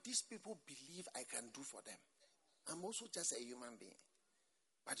 what do these people believe I can do for them? I'm also just a human being.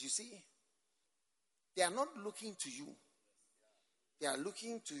 But you see, they are not looking to you. They are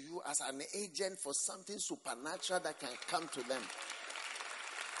looking to you as an agent for something supernatural that can come to them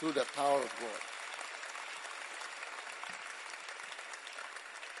through the power of God.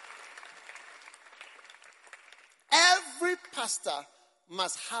 Every pastor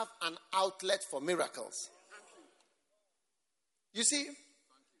must have an outlet for miracles. You see,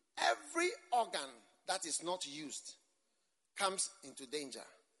 every organ that is not used comes into danger.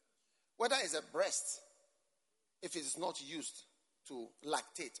 Whether it's a breast, if it is not used to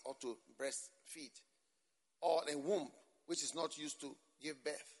lactate or to breastfeed, or a womb, which is not used to give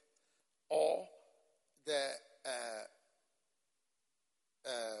birth, or the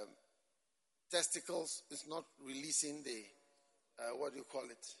testicles is not releasing the, what do you call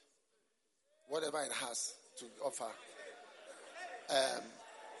it? Whatever it has to offer.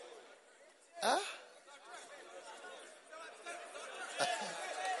 Yeah.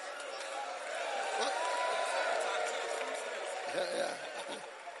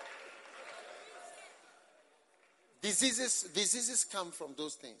 Diseases come from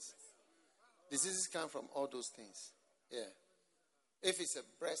those things. Diseases come from all those things. Yeah. If it's a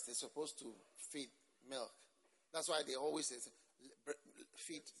breast, it's supposed to feed milk. That's why they always say,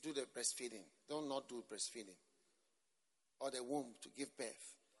 do the breastfeeding. Don't not do breastfeeding. Or the womb to give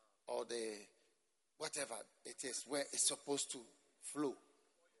birth. Or the whatever it is, where it's supposed to flow.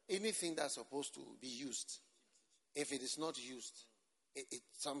 Anything that's supposed to be used. If it is not used,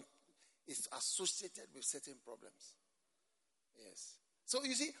 it's associated with certain problems. Yes. So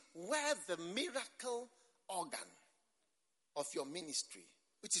you see, where the miracle organ of your ministry,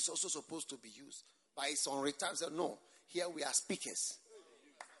 which is also supposed to be used, but it's on return. So no, here we are speakers.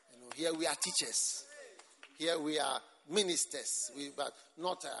 You know, here we are teachers. Here we are ministers. But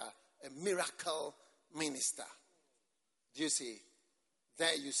not a miracle minister. Do you see?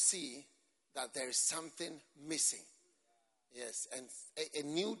 There you see that there is something missing. Yes, and a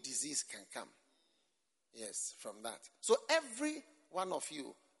new disease can come. Yes, from that. So every one of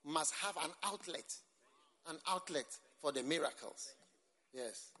you must have an outlet for the miracles.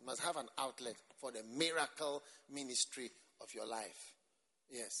 Yes, must have an outlet for the miracle ministry of your life.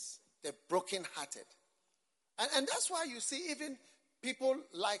 Yes, the brokenhearted. And that's why you see even people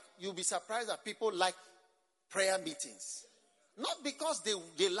like, you'll be surprised that people like prayer meetings. Not because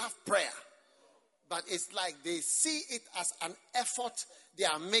they love prayer, but it's like they see it as an effort they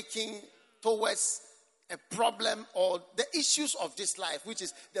are making towards a problem or the issues of this life, which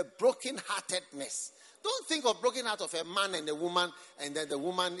is the brokenheartedness. Don't think of broken heart of a man and a woman, and then the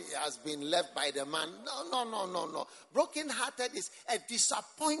woman has been left by the man. No. Broken-hearted is a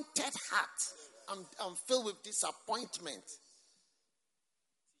disappointed heart. I'm filled with disappointment.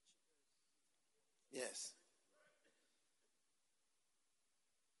 Yes.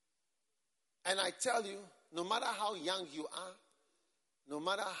 And I tell you, no matter how young you are, no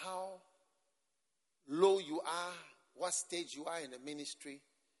matter how low you are, what stage you are in the ministry,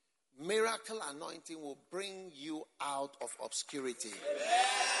 miracle anointing will bring you out of obscurity.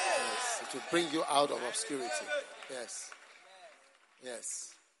 Yes, it will bring you out of obscurity. Yes.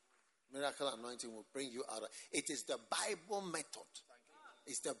 Miracle anointing will bring you out of it. Is the Bible method.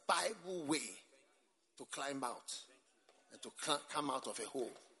 It's the Bible way to climb out and to come out of a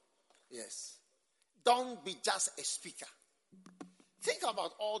hole. Yes. Don't be just a speaker. Think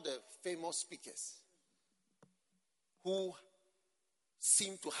about all the famous speakers who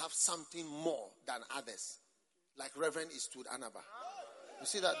seem to have something more than others, like Reverend Eastwood Anaba. You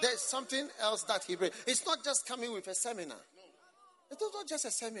see that there's something else that he brings. It's not just coming with a seminar. It's not just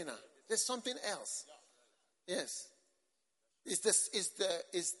a seminar. There's something else. Yes. It's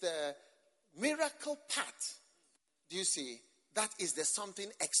the miracle part. Do you see? That is the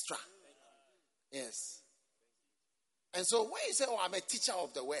something extra. Yes. And so when you say, oh, I'm a teacher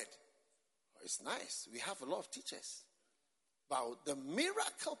of the word, it's nice. We have a lot of teachers. But the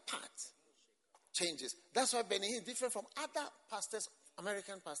miracle part changes. That's why Benny is different from other pastors,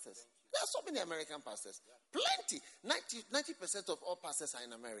 American pastors. There are so many American pastors. Plenty. 90% of all pastors are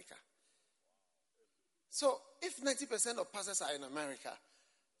in America. So if 90% of pastors are in America,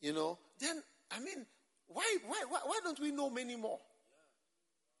 then, why don't we know many more?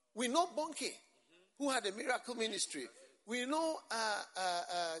 We know Bonke, who had a miracle ministry. We know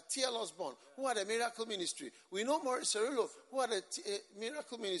T.L. Osborne, who had a miracle ministry. We know Maurice Cirillo, who had a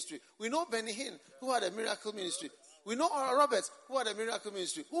miracle ministry. We know Benny Hinn, who had a miracle ministry. We know Oral Roberts, who had a miracle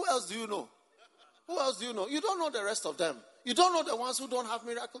ministry. Who else do you know? Who else do you know? You don't know the rest of them. You don't know the ones who don't have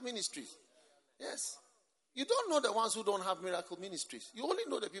miracle ministries. Yes. You don't know the ones who don't have miracle ministries. You only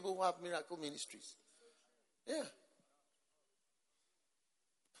know the people who have miracle ministries. Yeah.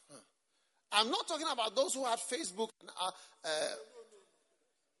 I'm not talking about those who had Facebook and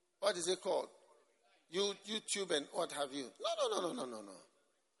what is it called? YouTube and what have you. No.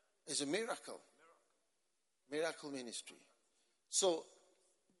 It's a miracle. Miracle ministry. So,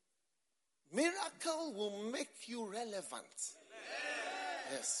 miracle will make you relevant.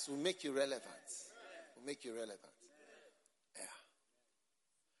 Yes, will make you relevant. Will make you relevant. Yeah.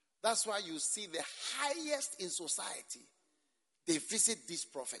 That's why you see the highest in society. They visit these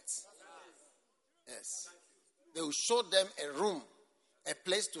prophets. Yes. They will show them a room, a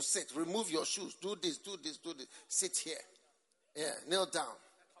place to sit. Remove your shoes. Do this. Sit here. Yeah, kneel down.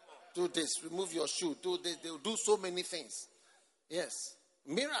 Do this. Remove your shoe. Do this. They will do so many things. Yes.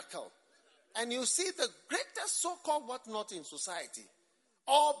 Miracle. And you see the greatest so-called whatnot in society,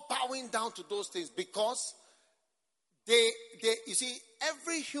 all bowing down to those things because you see,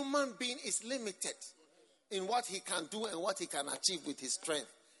 every human being is limited in what he can do and what he can achieve with his strength.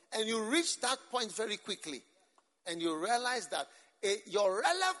 And you reach that point very quickly. And you realize that your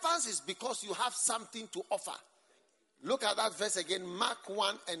relevance is because you have something to offer. Look at that verse again, Mark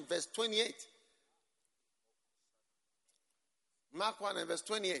 1 and verse 28. Mark 1 and verse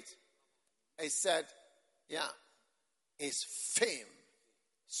 28. It said, his fame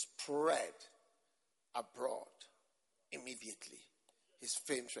spread abroad immediately. His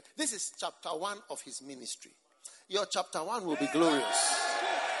fame spread. This is chapter 1 of his ministry. Your chapter 1 will be glorious.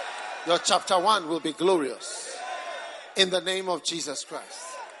 Your chapter 1 will be glorious. In the name of Jesus Christ.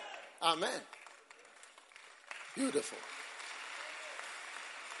 Amen. Beautiful.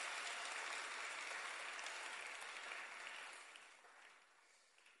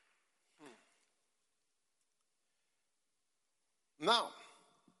 Now,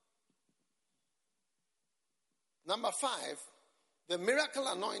 number 5, the miracle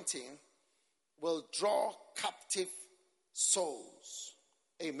anointing will draw captive souls.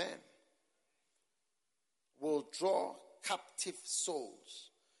 Amen. Will draw captive souls.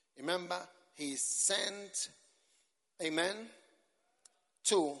 Remember, he is sent, he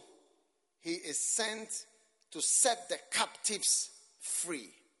is sent to set the captives free.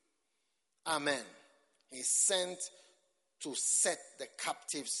 Amen. He is sent to set the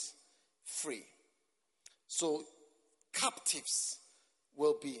captives free. So, captives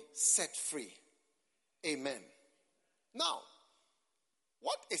will be set free. Amen. Now,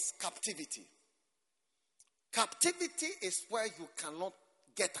 what is captivity? Captivity is where you cannot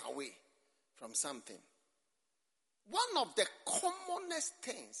get away from something. One of the commonest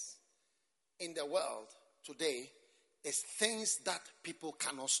things in the world today is things that people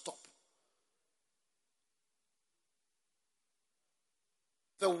cannot stop.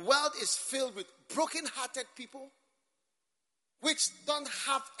 The world is filled with broken-hearted people which don't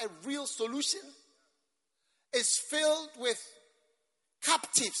have a real solution. It's filled with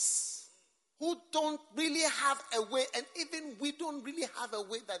captives who don't really have a way, and even we don't really have a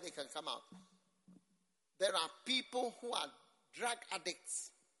way that they can come out. There are people who are drug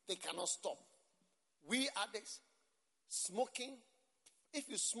addicts. They cannot stop. We addicts, smoking. If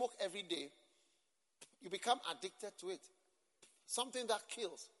you smoke every day, you become addicted to it. Something that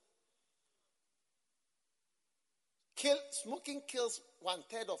kills. Smoking kills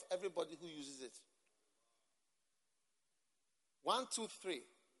 1/3 of everybody who uses it. 1, 2, 3.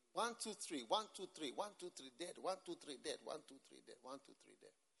 1, 2, 3, 1, 2, 3, 1, 2, 3, dead, 1, 2, 3, dead, 1, 2, 3, dead, 1, 2, 3,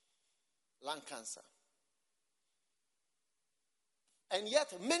 dead. Lung cancer. And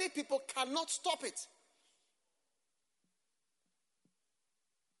yet, many people cannot stop it.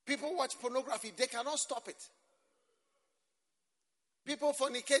 People watch pornography, they cannot stop it. People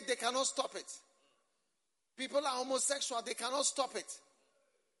fornicate, they cannot stop it. People are homosexual, they cannot stop it.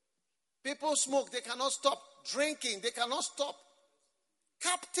 People smoke, they cannot stop. Drinking, they cannot stop.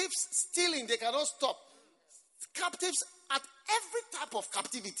 Captives stealing, they cannot stop. Captives at every type of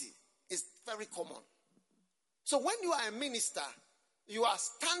captivity is very common. So when you are a minister, you are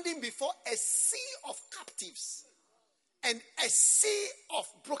standing before a sea of captives and a sea of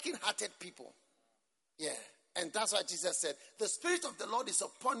broken-hearted people. Yeah. And that's why Jesus said, the Spirit of the Lord is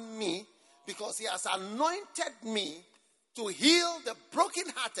upon me because he has anointed me to heal the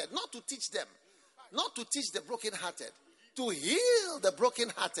broken-hearted, not to teach them, not to teach the broken-hearted, to heal the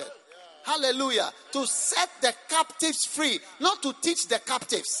broken-hearted. Hallelujah. To set the captives free, not to teach the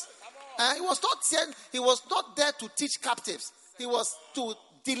captives. He was not there to teach captives. He was to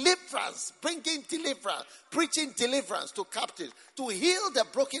deliverance, bringing deliverance, preaching deliverance to captives, to heal the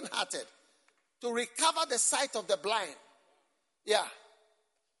brokenhearted, to recover the sight of the blind. Yeah.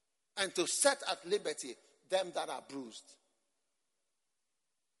 And to set at liberty them that are bruised.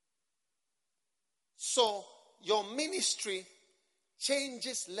 So your ministry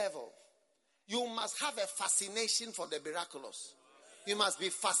changes level. You must have a fascination for the miraculous. You must be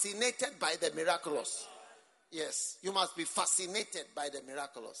fascinated by the miraculous. Yes, you must be fascinated by the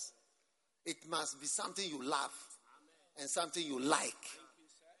miraculous. It must be something you love and something you like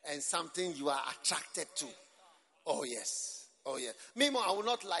and something you are attracted to. Oh yes, oh yes. Meanwhile, I will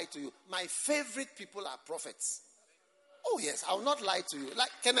not lie to you. My favorite people are prophets. Oh yes, I will not lie to you.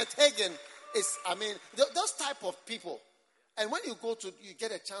 Like Kenneth Hagin is, those type of people. And when you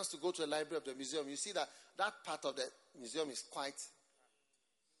get a chance to go to the library of the museum, you see that part of the museum is quite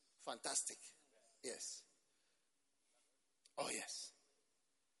fantastic. Yes. Oh, yes.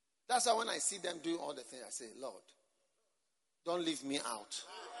 That's why when I see them doing all the things, I say, Lord, don't leave me out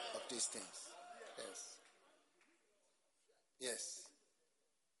of these things. Yes. Yes.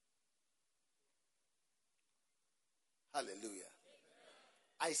 Hallelujah.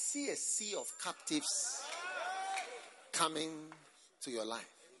 I see a sea of captives coming to your life.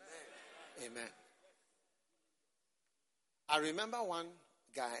 Amen. I remember one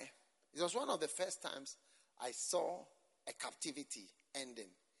guy, it was one of the first times I saw a captivity ending.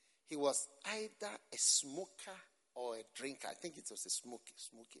 He was either a smoker or a drinker. I think it was a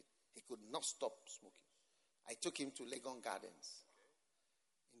smoking. He could not stop smoking. I took him to Legon Gardens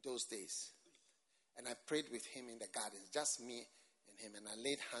in those days. And I prayed with him in the gardens, just me and him. And I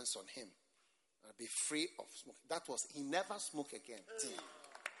laid hands on him. I'll be free of smoking. He never smoked again.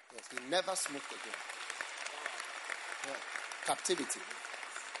 Yes, he never smoked again. Yeah. Captivity.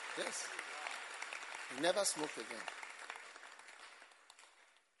 Yes. He never smoked again.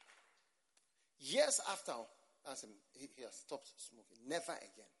 Years after, he has stopped smoking. Never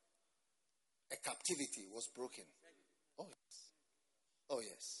again. A captivity was broken. Oh, yes. Oh,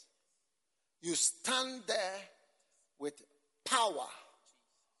 yes. You stand there with power.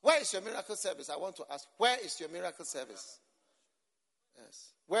 Where is your miracle service? I want to ask, where is your miracle service?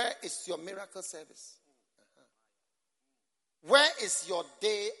 Yes. Where is your miracle service? Where is your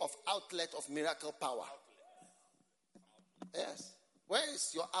day of outlet of miracle power? Yes. Where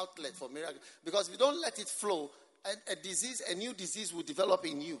is your outlet for miracle? Because if you don't let it flow, a new disease will develop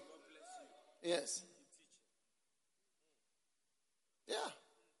in you. Yes. Yeah.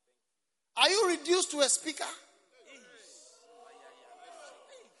 Are you reduced to a speaker?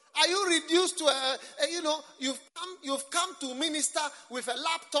 Are you reduced to you've come to minister with a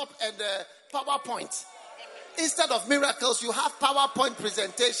laptop and a PowerPoint? Instead of miracles, you have PowerPoint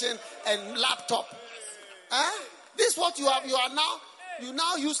presentation and laptop. This is what you have. You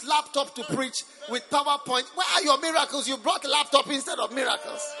now use laptop to preach with PowerPoint. Where are your miracles? You brought laptop instead of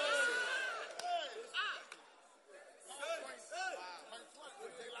miracles.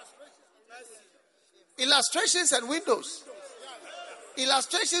 Illustrations and windows.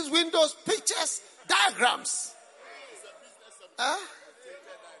 Illustrations, windows, pictures, diagrams.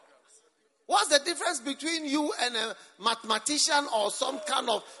 What's the difference between you and a mathematician or some kind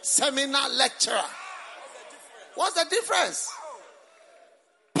of seminar lecturer? What's the difference?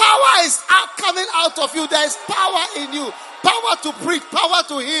 Power is coming out of you. There is power in you. Power to preach, power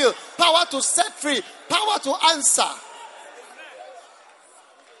to heal, power to set free, power to answer.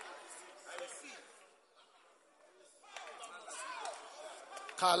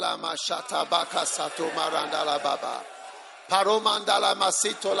 Kalama shata baka sato marandala baba. Paromandala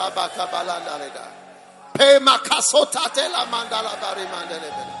masito la bakabalanda leda. Pe makasotate la mandala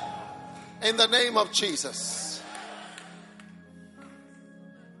barimandele. In the name of Jesus.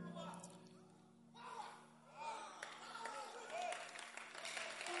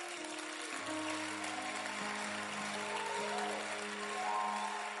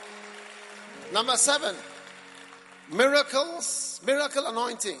 Number 7. Miracle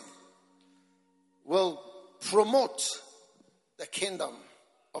anointing will promote the kingdom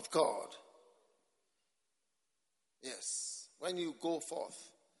of God. Yes. When you go forth,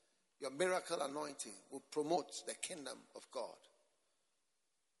 your miracle anointing will promote the kingdom of God.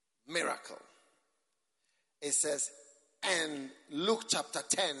 Miracle. It says, and Luke chapter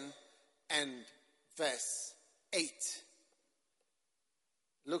 10 and verse 8.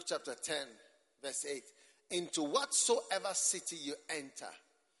 Luke chapter 10, verse 8. Into whatsoever city you enter,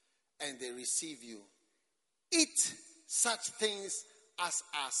 and they receive you, eat such things as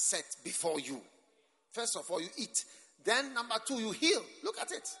are set before you. First of all, you eat. Then number 2, you heal. Look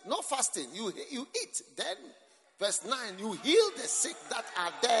at it. No fasting. You eat. Then verse 9, you heal the sick that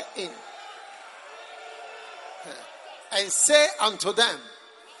are therein. And say unto them,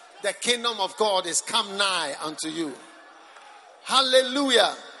 the kingdom of God is come nigh unto you.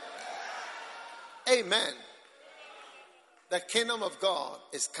 Hallelujah. Amen. The kingdom of God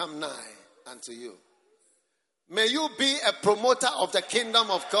is come nigh unto you. May you be a promoter of the kingdom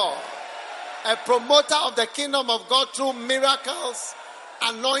of God. A promoter of the kingdom of God through miracles,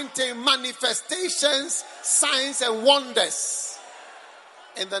 anointing, manifestations, signs and wonders.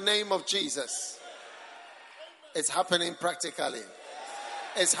 In the name of Jesus. It's happening practically.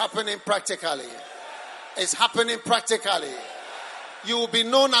 It's happening practically. It's happening practically. You will be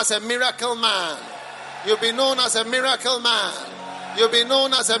known as a miracle man. You'll be known as a miracle man. You'll be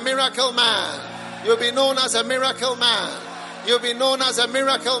known as a miracle man. You'll be known as a miracle man. You'll be known as a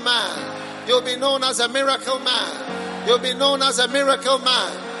miracle man. You'll be known as a miracle man. You'll be known as a miracle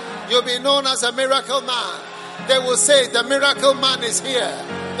man. You'll be known as a miracle man. They will say, the miracle man is here.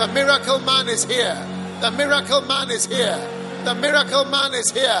 The miracle man is here. The miracle man is here. The miracle man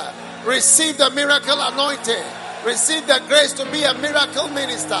is here. Receive the miracle anointing. Receive the grace to be a miracle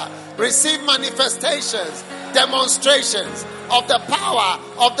minister. Receive manifestations, demonstrations of the power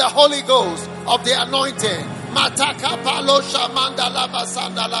of the Holy Ghost, of the anointing. Mataka palo shamanda lava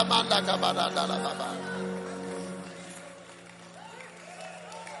sanda la manda kabaranda la baba.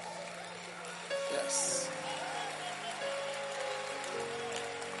 Yes.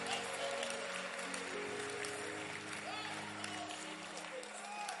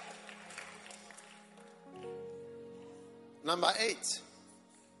 Number 8.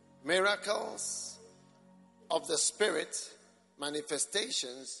 Miracles of the Spirit,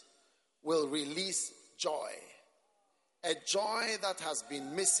 manifestations, will release joy. A joy that has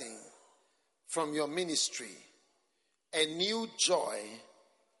been missing from your ministry. A new joy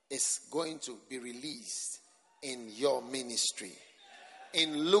is going to be released in your ministry.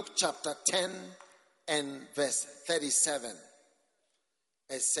 In Luke chapter 10 and verse 37,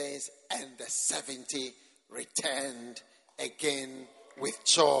 it says, and the 70 returned again with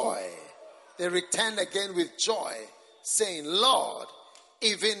joy. They returned again with joy, saying, Lord,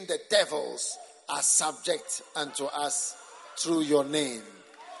 even the devils are subject unto us through your name.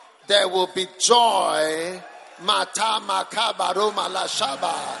 There will be joy. Mata makabaro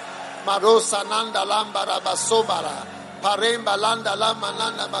malashaba. Marosa nanda lambara basobara. Paremba landa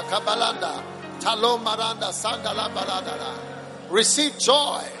lamananda makabalanda. Talomaranda sanda lambarada. Receive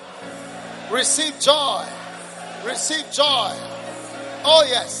joy. Receive joy. Receive joy. Oh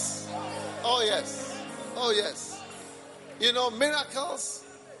yes. Oh yes. Oh yes. You know, miracles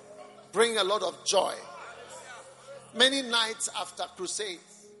bring a lot of joy. Many nights after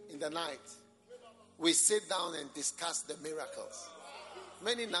crusades, in the night, we sit down and discuss the miracles.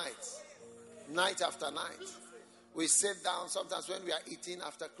 Many nights, night after night, we sit down sometimes when we are eating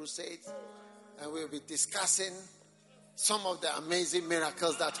after crusades, and we'll be discussing some of the amazing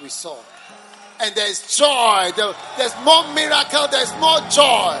miracles that we saw. And there's joy. There's more miracle, there's more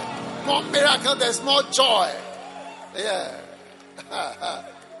joy. More miracle, there's more joy. Yeah.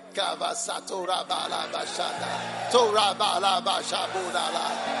 Kavasatura bala bashada. Tora bala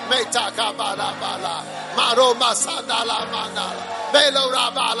bashabudala. Metaka bala bala. Maroma sandala mandala. Belo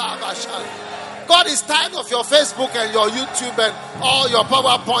rabala bashada. God is tired of your Facebook and your YouTube and all your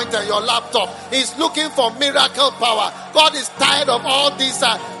PowerPoint and your laptop. He's looking for miracle power. God is tired of all these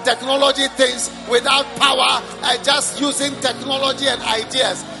technology things without power and just using technology and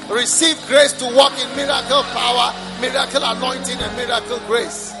ideas. Receive grace to walk in miracle power, miracle anointing, and miracle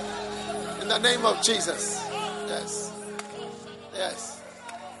grace. In the name of Jesus. Yes. Yes.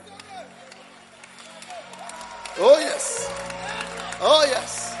 Oh, yes. Oh,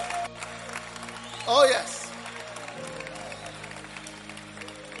 yes. Oh, yes.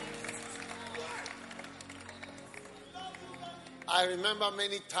 I remember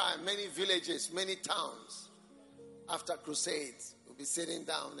many times, many villages, many towns, after crusades, we'll be sitting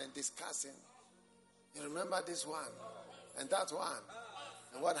down and discussing. You remember this one and that one,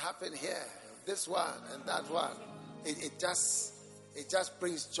 and what happened here, this one and that one. It just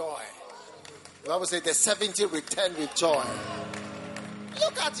brings joy. The Bible says the 70 return with joy.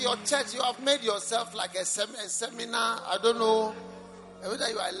 Look at your church. You have made yourself like a seminar. I don't know whether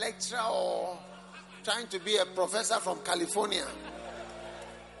you are a lecturer or trying to be a professor from California.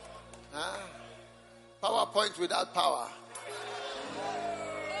 PowerPoint without power.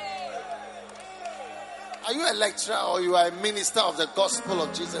 Are you a lecturer or you are a minister of the gospel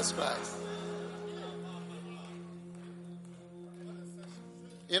of Jesus Christ?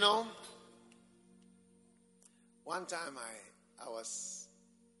 You know, one time I was,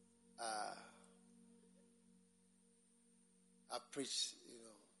 I preached,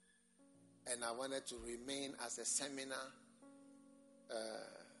 and I wanted to remain as a seminar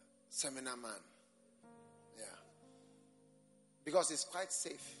man. Yeah. Because it's quite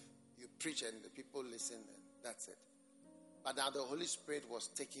safe. You preach and the people listen and that's it. But now the Holy Spirit was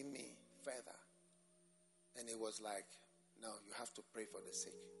taking me further. And it was like, no, you have to pray for the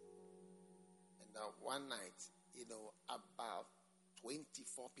sick. And now one night, about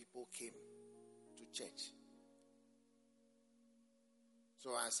 24 people came to church.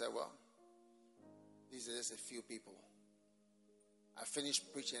 So I said, well, these are just a few people. I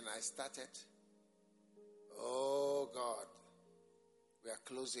finished preaching. I started. Oh God, we are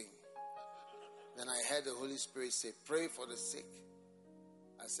closing. Then I heard the Holy Spirit say, pray for the sick.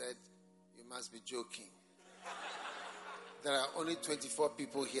 I said, you must be joking. There are only 24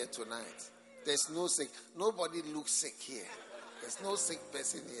 people here tonight. There's no sick. Nobody looks sick here. There's no sick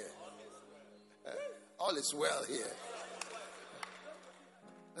person here. All is well here.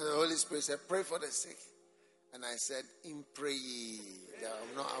 And the Holy Spirit said, pray for the sick. And I said, in pray.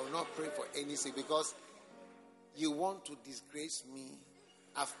 I will not pray for any sick because you want to disgrace me.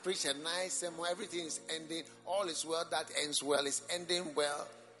 I've preached a nice sermon. Everything is ending. All is well. That ends well. It's ending well.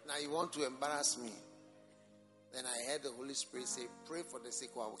 Now you want to embarrass me. Then I heard the Holy Spirit say, pray for the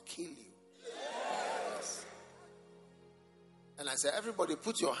sick or I will kill you. Yes. And I said, everybody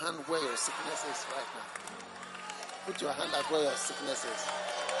put your hand where your sickness is right now. Put your hand up where your sickness is.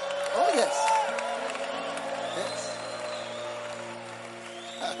 Oh, yes. Yes.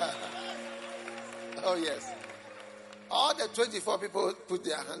 Oh, yes. All the 24 people put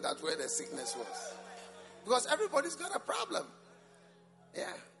their hand out where the sickness was. Because everybody's got a problem.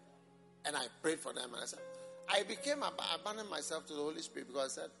 Yeah. And I prayed for them and I said, I abandoned myself to the Holy Spirit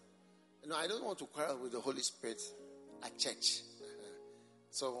because I said, I don't want to quarrel with the Holy Spirit at church.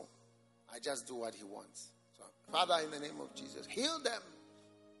 So I just do what he wants. So, Father, in the name of Jesus, heal them.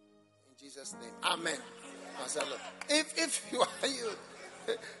 In Jesus' name. Amen. I said, look, if you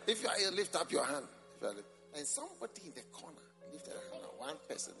are ill, lift up your hand. And somebody in the corner lifted a hand. One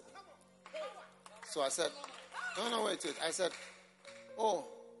person. So I said, no, wait. I said, oh,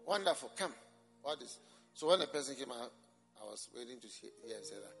 wonderful. Come. What is? So when the person came out, I was waiting to hear and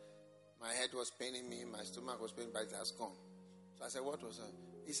say that my head was paining me, my stomach was paining, but it has gone. So I said, what was it?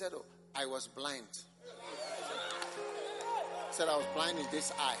 He said, oh, I was blind. He said, I was blind in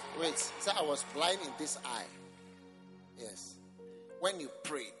this eye. Wait, he said, I was blind in this eye. Yes. When you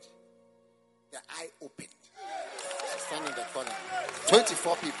prayed, the eye opened. Stand in the corner.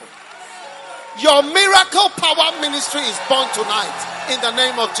 24 people. Your miracle power ministry is born tonight in the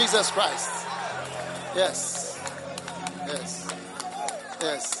name of Jesus Christ. Yes. Yes.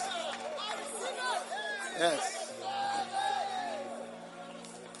 Yes. Yes.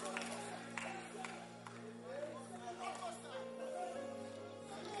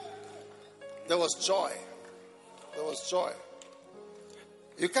 There was joy. There was joy.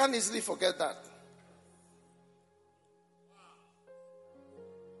 You can't easily forget that.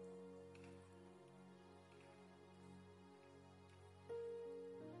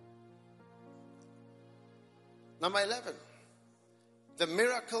 Number 11. The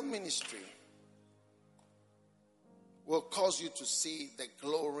miracle ministry will cause you to see the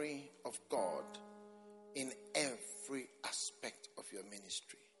glory of God in every aspect of your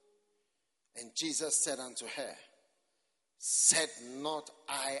ministry. And Jesus said unto her, said not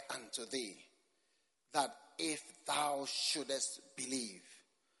I unto thee, that if thou shouldest believe,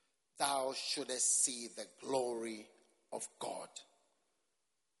 thou shouldest see the glory of God.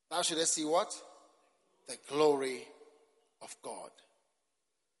 Thou shouldest see what? The glory of God.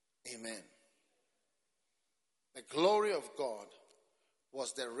 Amen. The glory of God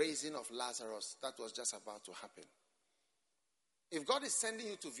was the raising of Lazarus that was just about to happen. If God is sending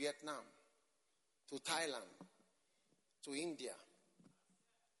you to Vietnam, to Thailand, to India,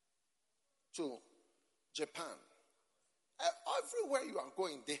 to Japan, everywhere you are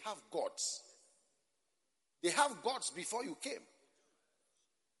going, they have gods. They have gods before you came.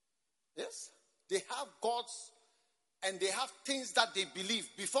 Yes? They have gods and they have things that they believe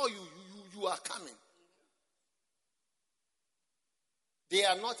before you are coming. They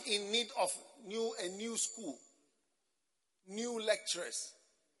are not in need of a new school, new lecturers.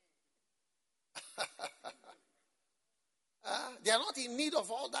 They are not in need of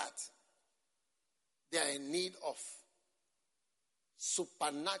all that. They are in need of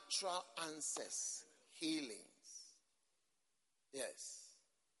supernatural answers, healings. Yes.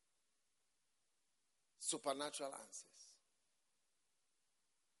 Supernatural answers.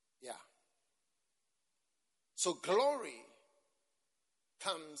 Yeah. So glory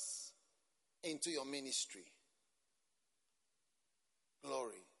comes into your ministry.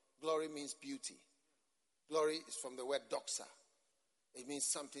 Glory. Glory means beauty. Glory is from the word doxa. It means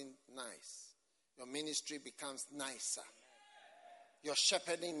something nice. Your ministry becomes nicer. Your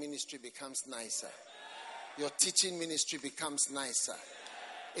shepherding ministry becomes nicer. Your teaching ministry becomes nicer.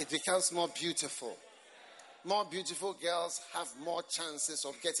 It becomes more beautiful. More beautiful girls have more chances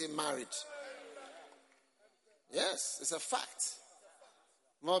of getting married. Yes, it's a fact.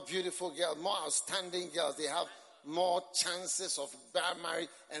 More beautiful girls, more outstanding girls, they have more chances of being married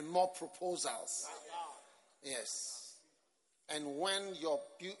and more proposals. Yes. And when your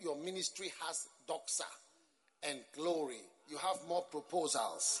ministry has doxa and glory, you have more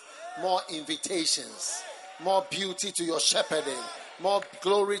proposals, more invitations, more beauty to your shepherding, more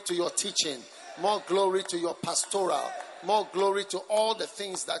glory to your teaching, more glory to your pastoral, more glory to all the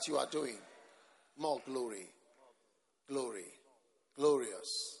things that you are doing. More glory. Glory.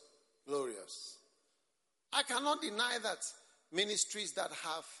 Glorious. Glorious. I cannot deny that ministries that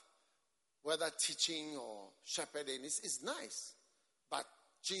have, whether teaching or shepherding, is nice. But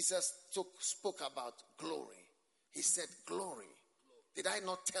Jesus spoke about glory. He said glory. Did I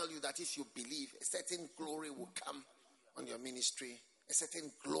not tell you that if you believe, a certain glory will come on your ministry? A certain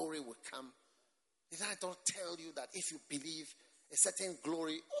glory will come. Did I not tell you that if you believe, a certain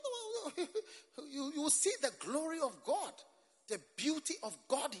glory, you will see the glory of God, the beauty of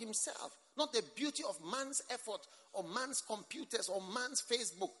God himself, not the beauty of man's effort or man's computers or man's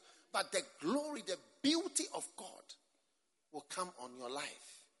Facebook, but the glory, the beauty of God will come on your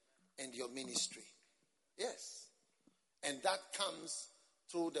life and your ministry. Yes. And that comes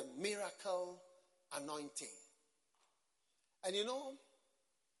through the miracle anointing. And you know,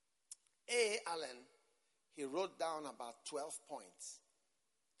 A. Allen, he wrote down about 12 points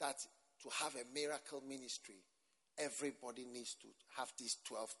that to have a miracle ministry, everybody needs to have these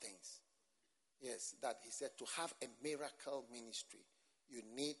 12 things. Yes, that he said to have a miracle ministry, you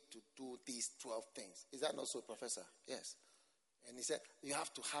need to do these 12 things. Is that not so, Professor? Yes. And he said, you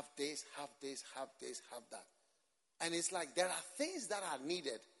have to have this, have this, have this, have that. And it's like there are things that are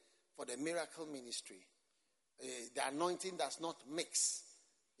needed for the miracle ministry. The anointing does not mix.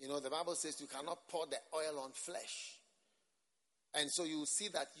 You know, the Bible says you cannot pour the oil on flesh. And so you see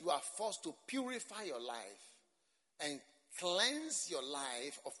that you are forced to purify your life and cleanse your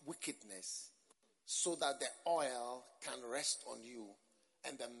life of wickedness so that the oil can rest on you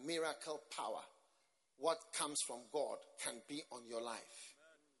and the miracle power, what comes from God, can be on your life.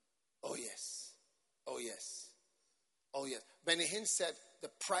 Oh yes. Oh yes. Oh yes. Benny Hinn said the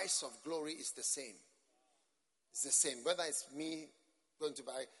price of glory is the same. It's the same. Whether it's me going to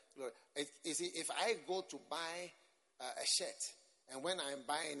buy glory. You see, if I go to buy a shirt, and when I'm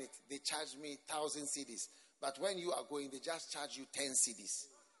buying it, they charge me 1,000 cedis. But when you are going, they just charge you 10 cedis.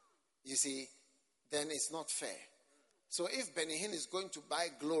 You see, then it's not fair. So if Benny Hinn is going to buy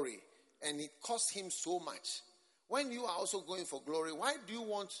glory, and it costs him so much, when you are also going for glory, why do you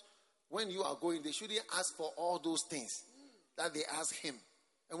want, when you are going, they shouldn't ask for all those things that they ask him.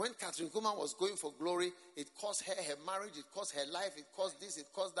 And when Catherine Kuhlman was going for glory, it cost her marriage, it cost her life, it cost this, it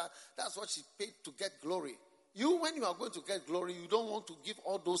cost that. That's what she paid to get glory. You, when you are going to get glory, you don't want to give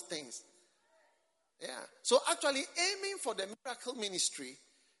all those things. Yeah. So actually, aiming for the miracle ministry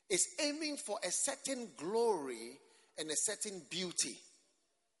is aiming for a certain glory and a certain beauty.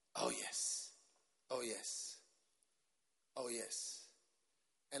 Oh yes. Oh yes. Oh yes.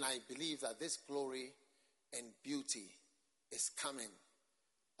 And I believe that this glory and beauty is coming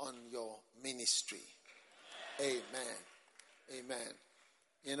on your ministry. Amen. Amen.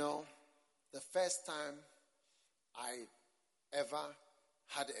 You know, the first time I ever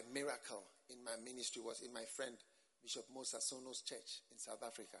had a miracle in my ministry was in my friend Bishop Musa Sono's church in South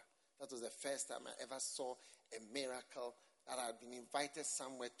Africa. That was the first time I ever saw a miracle, that I had been invited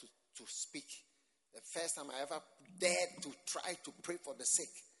somewhere to speak. The first time I ever dared to try to pray for the sick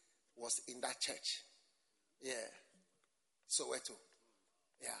was in that church. Yeah. Soweto.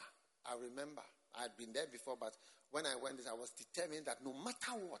 Yeah. I remember. I had been there before, but when I went there, I was determined that no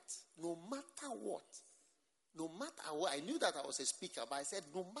matter what, I knew that I was a speaker, but I said,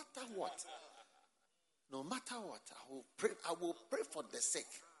 no matter what, I will pray for the sick.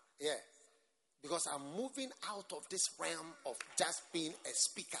 Yeah. Because I'm moving out of this realm of just being a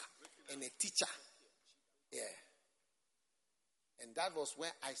speaker and a teacher. Yeah. And that was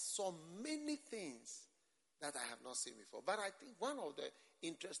where I saw many things that I have not seen before. But I think one of the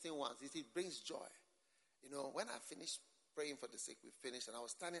interesting ones is it brings joy. When I finished praying for the sick, we finished, and I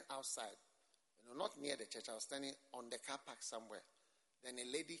was standing outside, not near the church. I was standing on the car park somewhere. Then a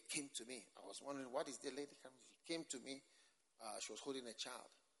lady came to me. I was wondering, what is the lady coming? She came to me. She was holding a child.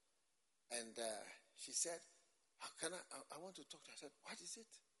 And she said, I want to talk to her. I said, what is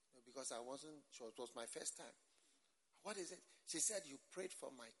it? Because I wasn't sure. It was my first time. What is it? She said, you prayed for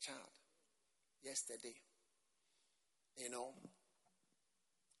my child yesterday.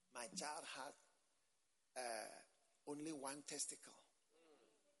 My child had only one testicle.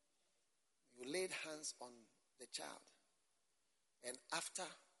 You laid hands on the child. And after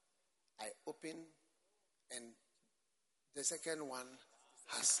I opened, and the second one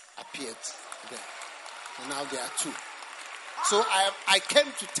has appeared there. And now there are two. So I came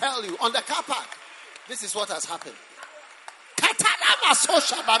to tell you on the car park, this is what has happened.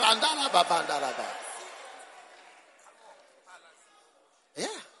 Yeah,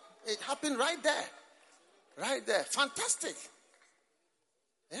 it happened right there. Right there. Fantastic.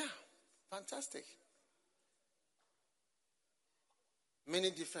 Yeah, fantastic.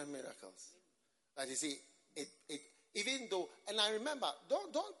 Many different miracles. But you see, it even though, and I remember,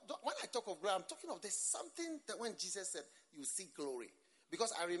 don't when I talk of glory, I'm talking of there's something that when Jesus said, you see glory.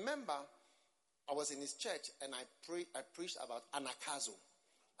 Because I remember I was in his church and I preached about anakazo.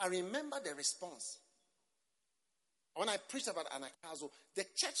 I remember the response. When I preached about anakazo, the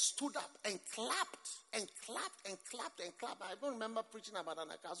church stood up and clapped and clapped and clapped and clapped. I don't remember preaching about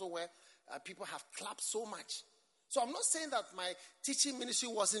anakazo where people have clapped so much. So I'm not saying that my teaching ministry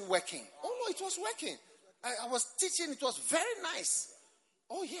wasn't working. Oh no, it was working. I was teaching, it was very nice.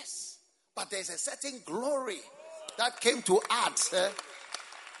 Oh yes. But there's a certain glory that came to add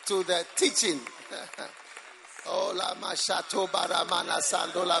to the teaching. Oh, la mashato baramana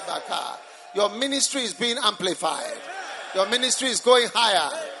sandola baka. Your ministry is being amplified. Your ministry is going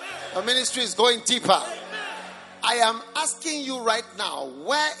higher. Your ministry is going deeper. I am asking you right now,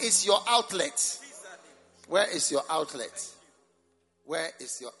 where is your outlet? Where is your outlet? Where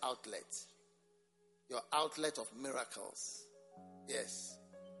is your outlet? Your outlet of miracles. Yes.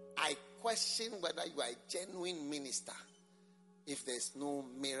 I question whether you are a genuine minister if there's no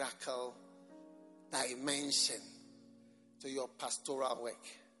miracle dimension to your pastoral work.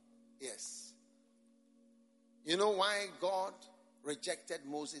 Yes. You know why God rejected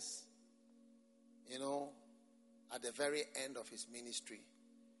Moses? At the very end of his ministry.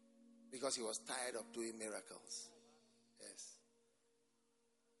 Because he was tired of doing miracles. Yes.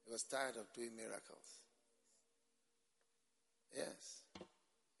 He was tired of doing miracles. Yes.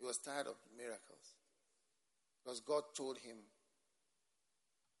 He was tired of miracles. Because God told him,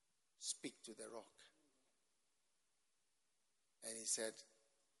 speak to the rock. And he said,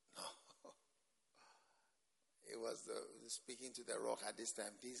 no. It was speaking to the rock at this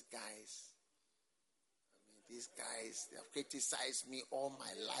time. These guys, they have criticized me all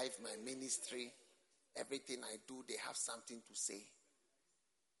my life, my ministry. Everything I do, they have something to say.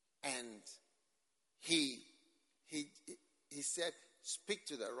 And he said, speak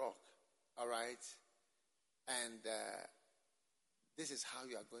to the rock, all right? And this is how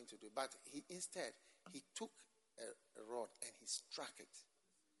you are going to do it. But instead, he took a rod and he struck it.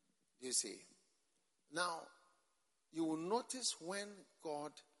 You see? Now, you will notice when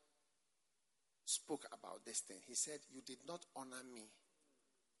God spoke about this thing, he said, you did not honor me.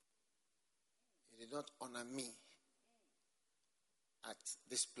 You did not honor me at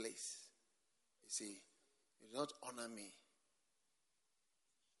this place. You see, you did not honor me.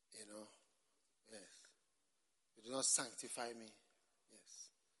 Yes. You did not sanctify me. Yes.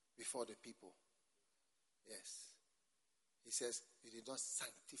 Before the people. Yes. He says, you did not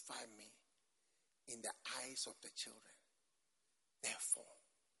sanctify me in the eyes of the children. Therefore,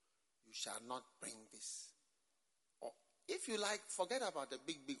 you shall not bring this. Or if you like, forget about the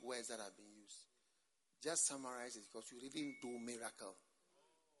big words that have been used. Just summarize it, because you didn't do miracle.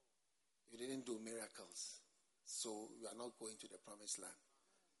 You didn't do miracles. So you are not going to the promised land.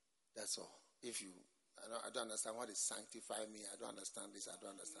 That's all. I don't understand what is sanctify me. I don't understand this. I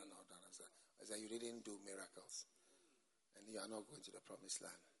don't understand. I said you didn't do miracles. And you are not going to the promised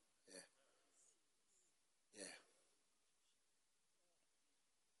land. Yeah.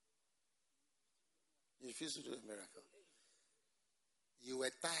 You refuse to do a miracle. You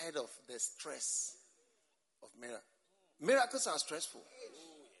were tired of the stress of miracles. Miracles are stressful.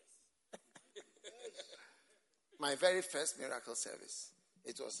 My very first miracle service,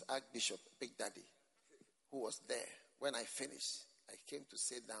 it was Archbishop Big Daddy who was there. When I finished, I came to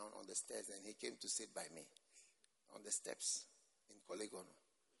sit down on the stairs, and he came to sit by me on the steps in Kolegono.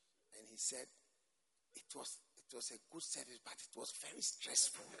 And he said, it was a good service, but it was very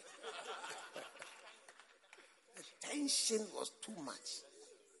stressful. The tension was too much.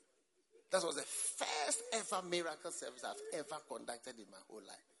 That was the first ever miracle service I've ever conducted in my whole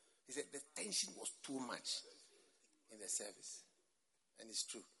life. He said the tension was too much in the service. And it's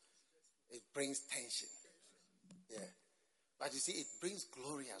true. It brings tension. Yeah. But you see, it brings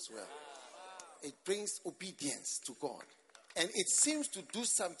glory as well. It brings obedience to God. And it seems to do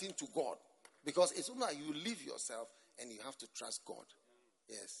something to God. Because it's not like you leave yourself and you have to trust God.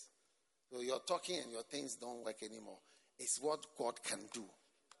 Yes. So you're talking and your things don't work anymore. It's what God can do.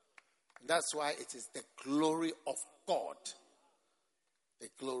 That's why it is the glory of God. The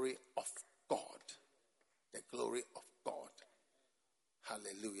glory of God. The glory of God.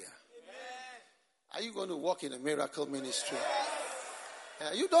 Hallelujah. Amen. Are you going to walk in a miracle ministry?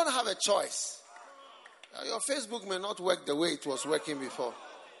 You don't have a choice. Your Facebook may not work the way it was working before.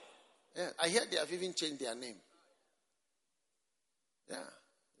 Yeah, I hear they have even changed their name. Yeah,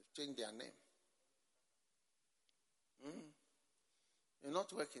 they've changed their name. You're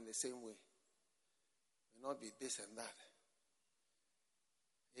not working the same way. You'll not be this and that.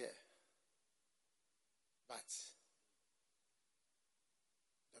 Yeah. But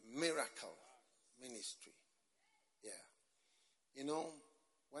the miracle ministry. Yeah. You know,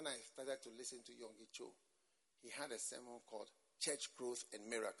 when I started to listen to Yonggi Cho, he had a sermon called Church Growth and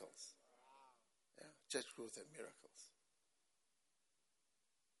Miracles. Yeah, church growth and miracles.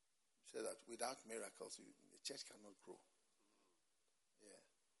 He said that without miracles, the church cannot grow. Yeah.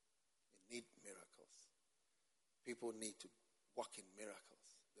 We need miracles. People need to walk in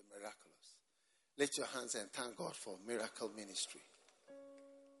miracles, the miraculous. Lift your hands and thank God for miracle ministry.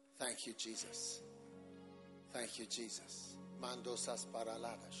 Thank you, Jesus. Thank you, Jesus. Mando sas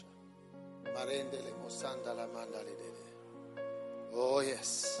paraladasha. Marendele mosanda la mandale dede. Oh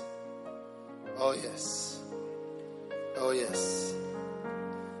yes. Oh yes. Oh yes.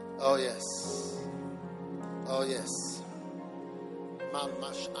 Oh yes. Oh yes.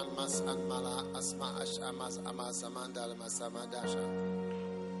 Malmash almas almala asma ash amas amas amanda masamadasha.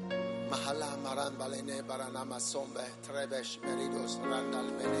 Mahala maran balene baranama sombe trebesh meridos randal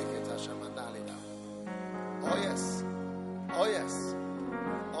meneketa shamandalida. Oh yes. Oh yes.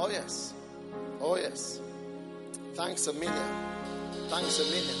 Oh yes. Oh yes. Thanks a million. Thanks a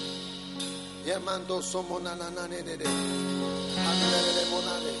million. Yemando somona nanane de. Andele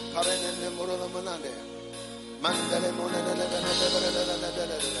monade. Parene morola monade. Mandele monade le.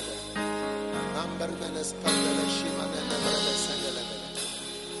 Number menes pandele shimane le sendele.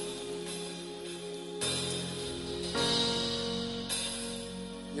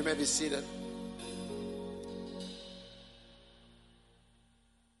 You may be seated.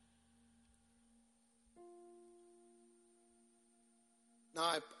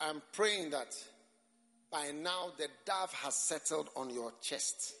 Now I'm praying that by now the dove has settled on your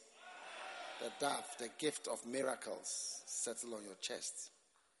chest. The dove, the gift of miracles, settled on your chest.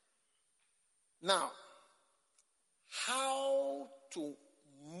 Now, how to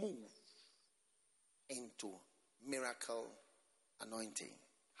move into miracle anointing?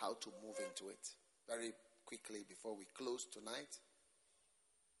 How to move into it? Very quickly before we close tonight.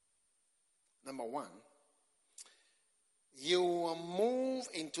 Number one, you will move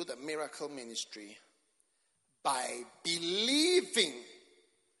into the miracle ministry by believing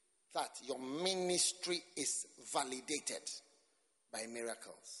that your ministry is validated by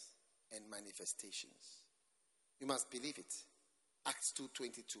miracles and manifestations. You must believe it. Acts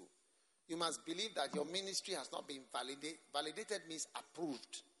 2:22. You must believe that your ministry has not been validated. Validated means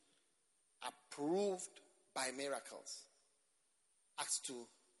approved. Approved by miracles. Acts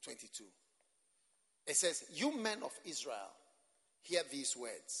 2:22. It says, you men of Israel, hear these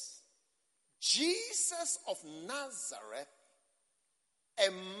words. Jesus of Nazareth, a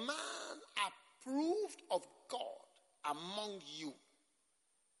man approved of God among you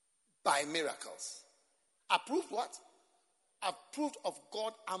by miracles Approved what? Approved of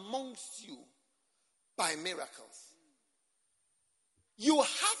God amongst you by miracles. You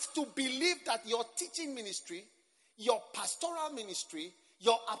have to believe that your teaching ministry, your pastoral ministry,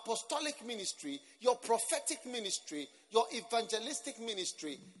 your apostolic ministry, your prophetic ministry, your evangelistic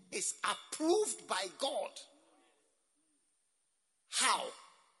ministry is approved by God. How?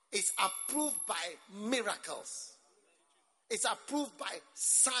 It's approved by miracles. It's approved by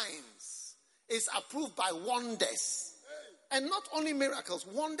signs. It's approved by wonders. And not only miracles,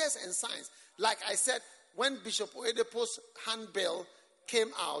 wonders and signs. Like I said, when Bishop Oyedepo's handbill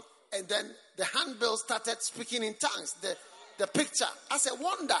came out, and then the handbill started speaking in tongues, the picture, that's a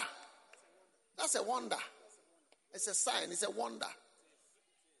wonder. That's a wonder. It's a sign, it's a wonder.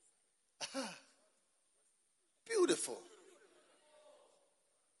 Beautiful.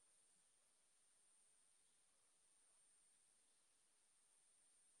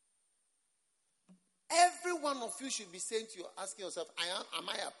 Every one of you should be saying to you, asking yourself, am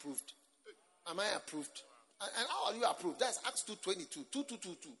I approved? Am I approved? And how are you approved? That's Acts 2:22,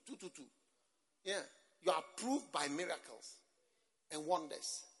 2:22. Yeah. You are approved by miracles and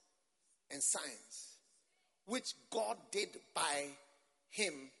wonders and signs, which God did by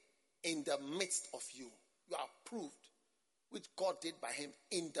him in the midst of you. You are approved, which God did by him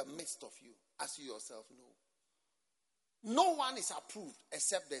in the midst of you, as you yourself know. No one is approved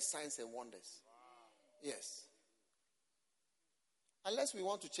except the signs and wonders. Yes. Unless we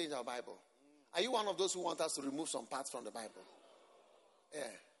want to change our Bible. Are you one of those who want us to remove some parts from the Bible? Yeah.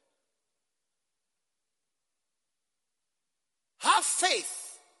 Have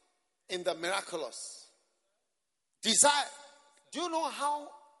faith in the miraculous. Desire. Do you know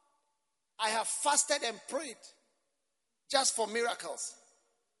how I have fasted and prayed just for miracles?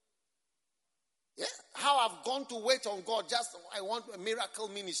 Yeah. How I've gone to wait on God, just I want a miracle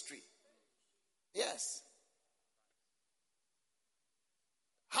ministry. Yes.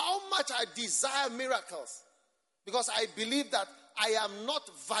 How much I desire miracles. Because I believe that I am not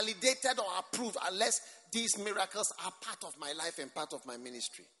validated or approved unless these miracles are part of my life and part of my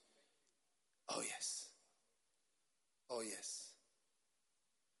ministry. Oh yes. Oh yes.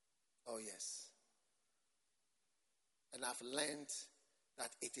 Oh yes. And I've learned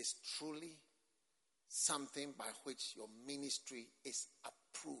that it is truly something by which your ministry is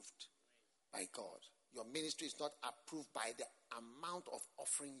approved by God. Your ministry is not approved by the amount of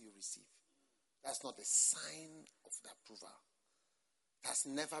offering you receive. That's not a sign of the approval. That's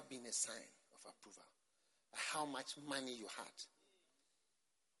never been a sign of approval. How much money you had.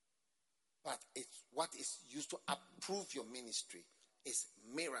 But it's what is used to approve your ministry is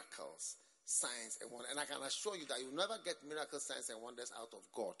miracles, signs, and wonders. And I can assure you that you'll never get miracles, signs, and wonders out of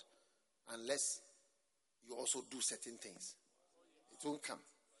God unless you also do certain things. It won't come.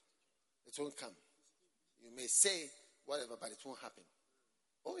 It won't come. You may say whatever, but it won't happen.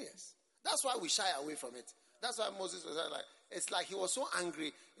 Oh yes. That's why we shy away from it. That's why Moses was like, it's like he was so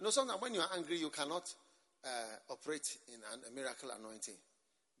angry. You know, sometimes when you are angry, you cannot operate in a miracle anointing.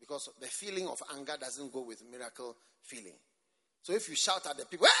 Because the feeling of anger doesn't go with miracle feeling. So if you shout at the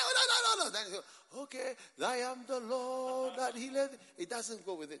people, no, then you go, okay, I am the Lord that healeth. It doesn't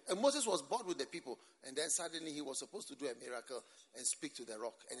go with it. And Moses was bored with the people. And then suddenly he was supposed to do a miracle and speak to the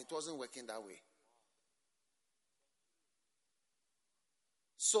rock. And it wasn't working that way.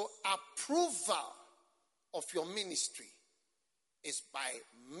 So approval of your ministry is by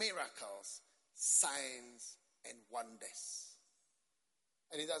miracles, signs, and wonders.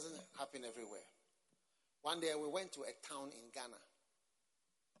 And it doesn't happen everywhere. One day we went to a town in Ghana.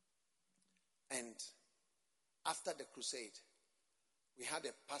 And after the crusade, we had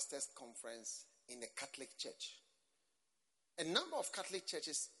a pastor's conference in a Catholic church. A number of Catholic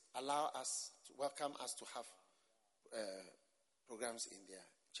churches allow us to welcome us to have programs in their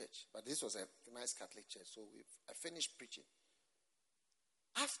church. But this was a nice Catholic church. So I finished preaching.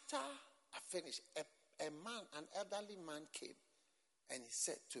 After I finished, an elderly man came and he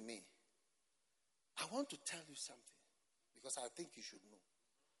said to me, I want to tell you something because I think you should know.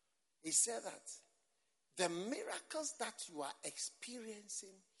 He said that the miracles that you are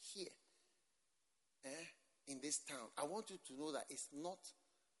experiencing here in this town, I want you to know that it's not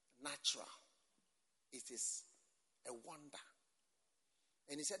natural. It is a wonder.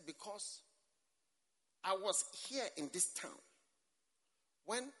 And he said, because I was here in this town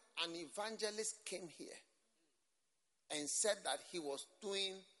when an evangelist came here and said that he was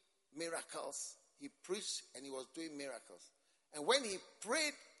doing miracles. He preached and he was doing miracles. And when he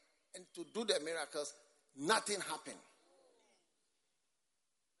prayed and to do the miracles, nothing happened.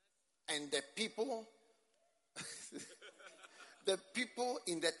 And the people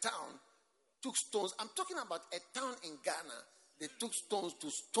in the town took stones. I'm talking about a town in Ghana. They took stones to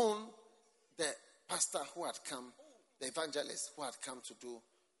stone the pastor who had come, the evangelist who had come to do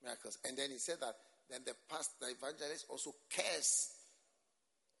miracles. And then he said that then the evangelist also cursed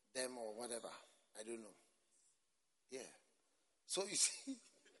them or whatever. I don't know. Yeah. So you see,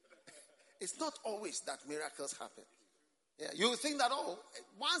 it's not always that miracles happen. Yeah. You think that,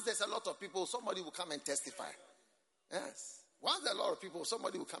 once there's a lot of people, somebody will come and testify. Yes. Once there are a lot of people,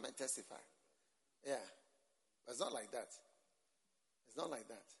 somebody will come and testify. Yeah. But it's not like that. It's not like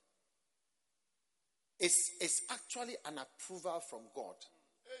that. It's actually an approval from God.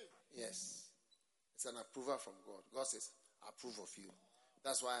 Yes. It's an approval from God. God says, I approve of you.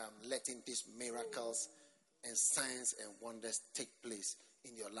 That's why I'm letting these miracles and signs and wonders take place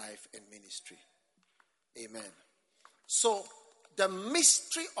in your life and ministry. Amen. So, the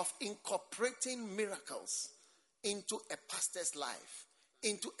mystery of incorporating miracles into a pastor's life,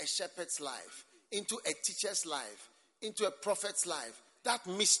 into a shepherd's life, into a teacher's life, into a prophet's life, that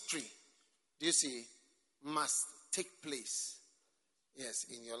mystery, do you see, must take place. Yes,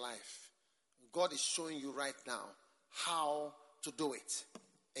 in your life. God is showing you right now how to do it.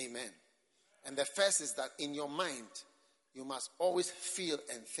 Amen. And the first is that in your mind, you must always feel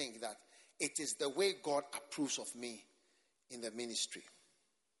and think that it is the way God approves of me in the ministry.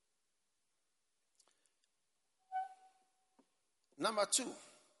 Number 2,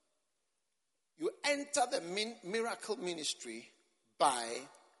 you enter the miracle ministry by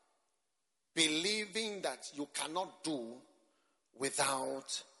believing that you cannot do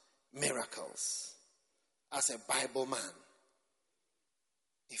without miracles. As a Bible man,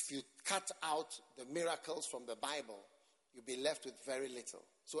 if you cut out the miracles from the Bible, you'll be left with very little.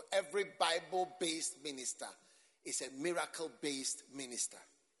 So every Bible-based minister is a miracle-based minister.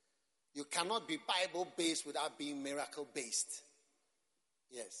 You cannot be Bible-based without being miracle-based.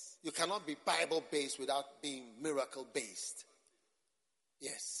 Yes. You cannot be Bible-based without being miracle-based.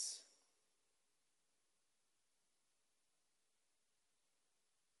 Yes.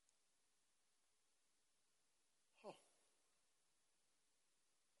 Oh.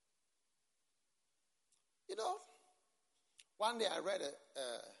 You know, one day I read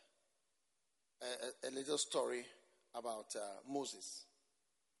a little story about Moses.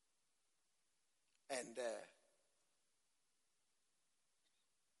 And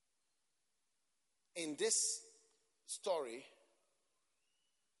in this story,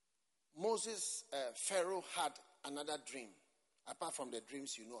 Moses, Pharaoh had another dream, apart from the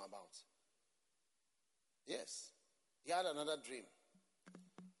dreams you know about. Yes, he had another dream.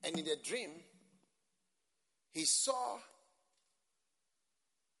 And in the dream, he saw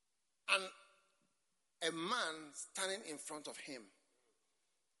a man standing in front of him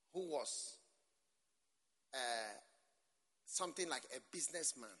who was something like a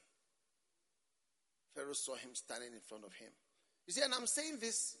businessman. Pharaoh saw him standing in front of him. You see, and I'm saying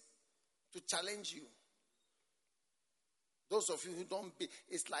this to challenge you. Those of you who don't be,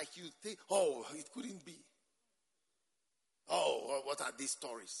 it's like you think, it couldn't be. What are these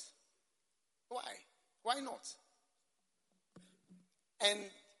stories? Why? Why not? And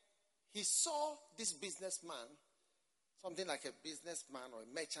he saw this businessman, something like a businessman or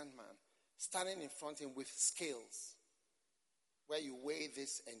a merchant man, standing in front of him with scales, where you weigh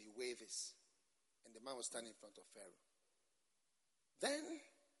this and you weigh this. And the man was standing in front of Pharaoh. Then,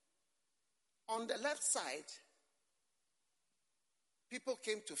 on the left side, people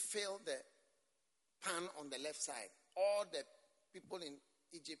came to fill the pan on the left side. All the people in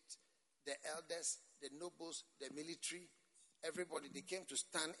Egypt, the elders, the nobles, the military, everybody, they came to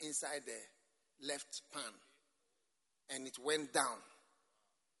stand inside the left pan. And it went down.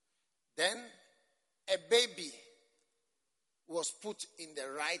 Then, a baby was put in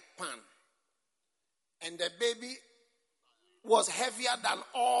the right pan. And the baby was heavier than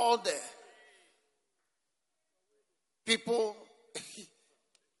all the people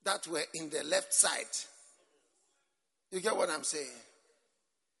that were in the left side. You get what I'm saying?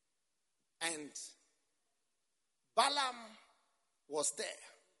 And Balaam was there.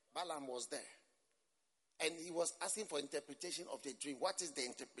 Balaam was there. And he was asking for interpretation of the dream. What is the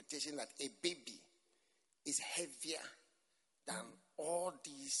interpretation that a baby is heavier than all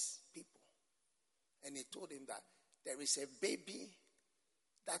these people? And he told him that there is a baby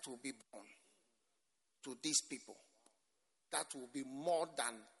that will be born to these people that will be more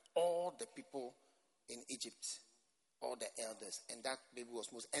than all the people in Egypt, all the elders. And that baby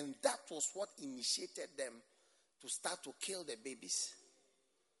was Moses. And that was what initiated them to start to kill the babies.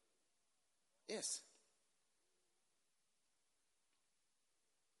 Yes.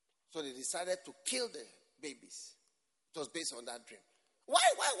 So they decided to kill the babies. It was based on that dream.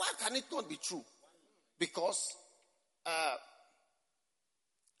 Why can it not be true? Because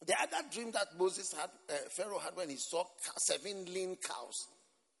the other dream that Moses had, Pharaoh had when he saw 7 lean cows.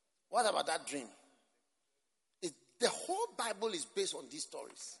 What about that dream? The whole Bible is based on these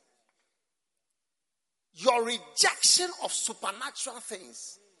stories. Your rejection of supernatural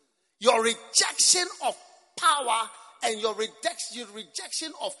things, your rejection of power, and your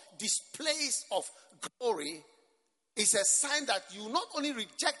rejection of displays of glory is a sign that you not only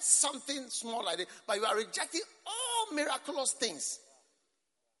reject something small like that, but you are rejecting all miraculous things.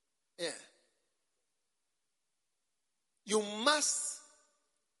 Yeah. You must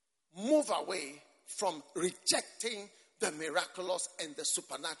move away from rejecting the miraculous and the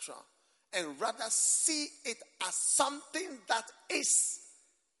supernatural, and rather see it as something that is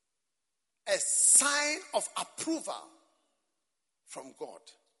a sign of approval from God.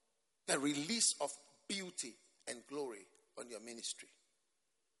 The release of beauty and glory on your ministry.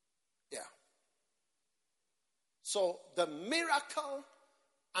 Yeah. So the miracle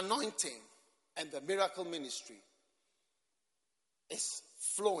anointing and the miracle ministry is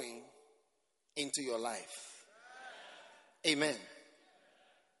flowing into your life. Amen.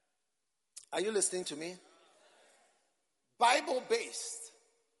 Are you listening to me? Bible based.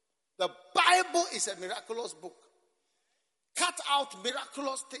 The Bible is a miraculous book. Cut out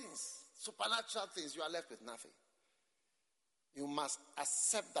miraculous things, supernatural things, you are left with nothing. You must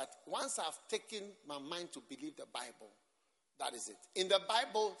accept that once I've taken my mind to believe the Bible, that is it. In the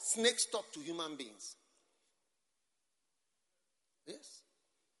Bible, snakes talk to human beings. Yes.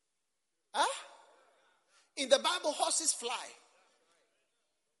 Huh? In the Bible, horses fly.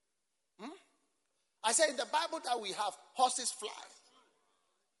 I say in the Bible that we have horses fly.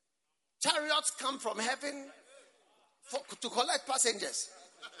 Chariots come from heaven to collect passengers.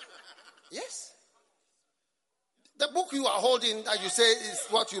 Yes. The book you are holding that you say is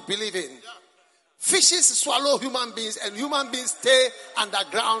what you believe in. Fishes swallow human beings, and human beings stay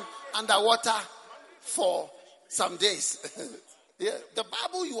underwater for some days. Yeah. The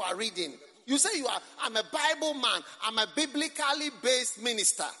Bible you are reading, you say I'm a Bible man, I'm a biblically based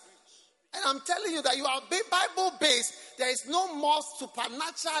minister. And I'm telling you that you are Bible based. There is no more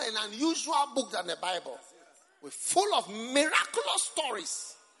supernatural and unusual book than the Bible. We're full of miraculous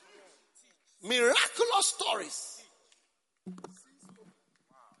stories. Miraculous stories.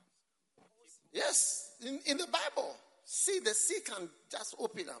 Yes, in the Bible. See, the sea can just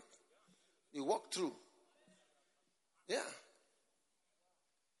open up. You walk through. Yeah.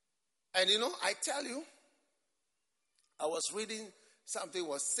 And I tell you, I was reading something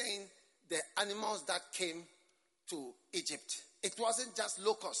was saying the animals that came to Egypt. It wasn't just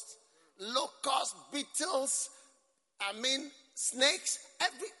locusts. Locusts, beetles, snakes,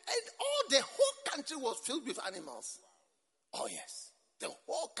 and all the whole country was filled with animals. Oh yes, the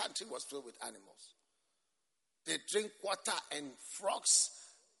whole country was filled with animals. They drink water and frogs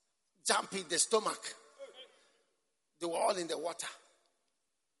jump in the stomach. They were all in the water.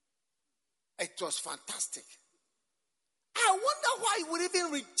 It was fantastic. I wonder why you would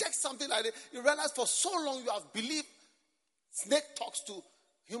even reject something like that. You realize for so long you have believed snake talks to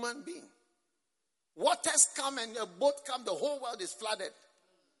human being. Waters come and a boat come, the whole world is flooded.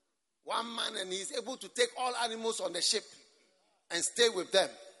 One man and he's able to take all animals on the ship and stay with them.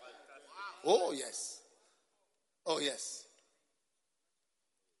 Oh yes. Oh yes.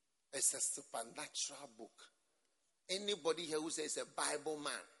 It's a supernatural book. Anybody here who says a Bible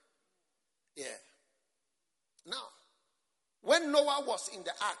man. Yeah. Now, when Noah was in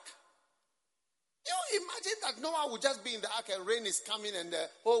the ark, imagine that Noah would just be in the ark and rain is coming and the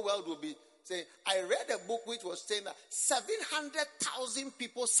whole world will be saying, I read a book which was saying that 700,000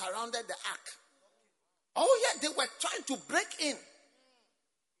 people surrounded the ark. Oh yeah, they were trying to break in.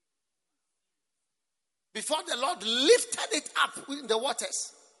 Before the Lord lifted it up in the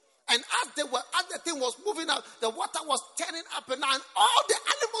waters. And as the thing was moving out, the water was turning up and down. And all the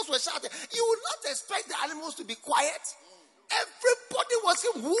animals were shouting. You would not expect the animals to be quiet. Everybody was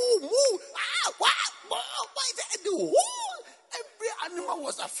saying, woo, woo, ah, wah, wah, wah, every animal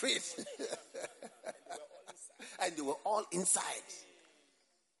was afraid. And they were all inside.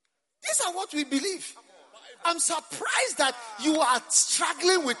 These are what we believe. I'm surprised that you are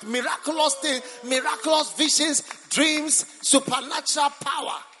struggling with miraculous things, miraculous visions, dreams, supernatural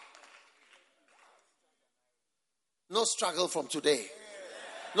power. No struggle from today.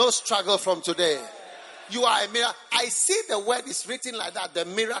 No struggle from today. You are a miracle. I see the word is written like that. The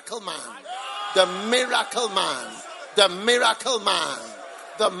miracle man. The miracle man. The miracle man.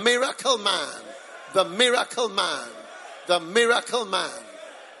 The miracle man. The miracle man. The miracle man.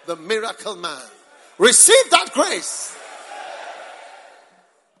 The miracle man. Receive that grace.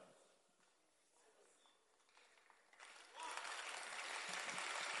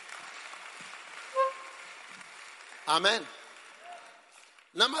 Amen.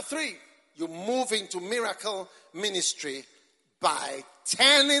 Number 3, you move into miracle ministry by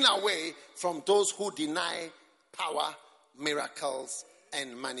turning away from those who deny power, miracles,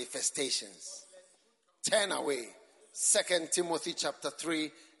 and manifestations. Turn away. 2 Timothy chapter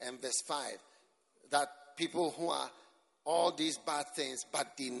 3 and verse 5. That people who are all these bad things,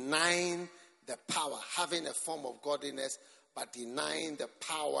 but denying the power, having a form of godliness, but denying the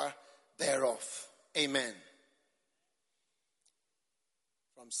power thereof. Amen.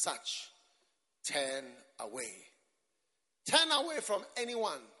 From such, turn away. Turn away from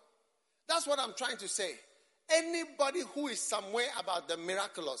anyone. That's what I'm trying to say. Anybody who is somewhere about the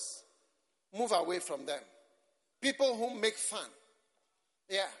miraculous, move away from them. People who make fun.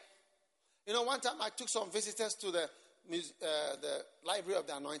 Yeah. You know, one time I took some visitors to the Library of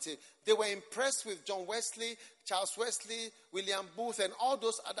the Anointing. They were impressed with John Wesley, Charles Wesley, William Booth, and all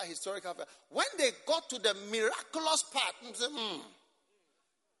those other historical. When they got to the miraculous part, they said,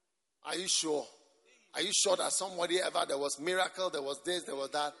 are you sure? Are you sure that somebody ever, there was miracle, there was this, there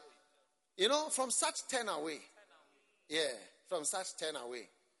was that? You know, from such turn away. Yeah, from such turn away.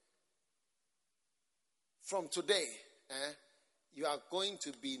 From today, you are going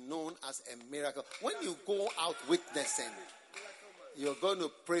to be known as a miracle. When you go out witnessing, you're going to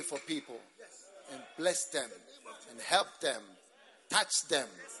pray for people and bless them and help them, touch them,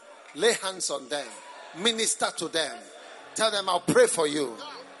 lay hands on them, minister to them. Tell them, I'll pray for you.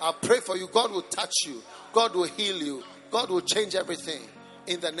 I'll pray for you. God will touch you. God will heal you. God will change everything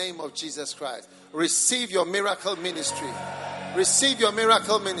in the name of Jesus Christ. Receive your miracle ministry. Receive your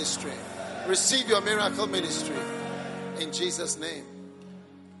miracle ministry. Receive your miracle ministry. In Jesus' name.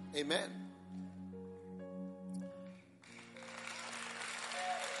 Amen.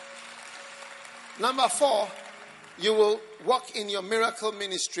 Number 4, you will walk in your miracle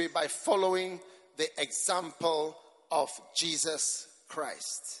ministry by following the example of Jesus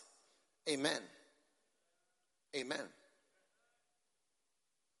Christ. Amen. Amen.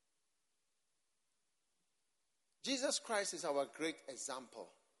 Jesus Christ is our great example.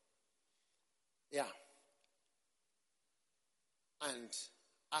 Yeah. And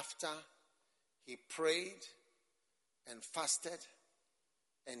after he prayed and fasted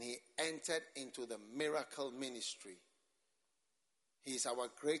and he entered into the miracle ministry, he is our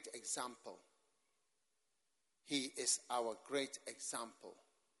great example. He is our great example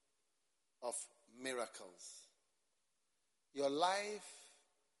of miracles. Your life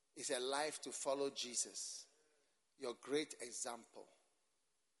is a life to follow Jesus, your great example.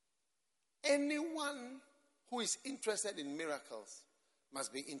 Anyone who is interested in miracles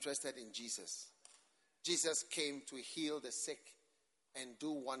must be interested in Jesus. Jesus came to heal the sick and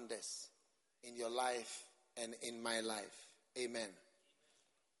do wonders in your life and in my life. Amen.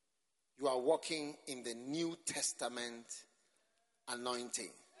 You are walking in the New Testament anointing.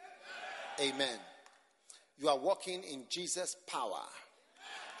 Amen. You are walking in Jesus' power.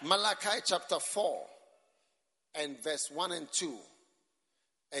 Malachi chapter 4 and verse 1 and 2.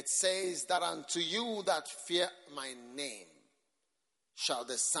 It says that unto you that fear my name shall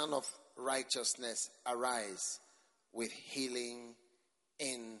the Son of Righteousness arise with healing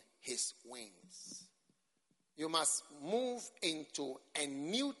in his wings. You must move into a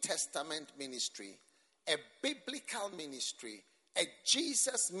New Testament ministry, a biblical ministry, a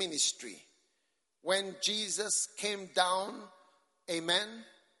Jesus ministry. When Jesus came down, amen,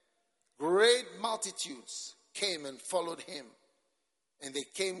 great multitudes came and followed him. And they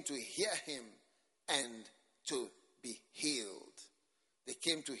came to hear him and to be healed. They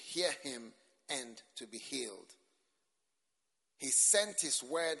came to hear him and to be healed. He sent his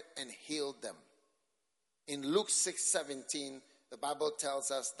word and healed them. In Luke 6:17, the Bible tells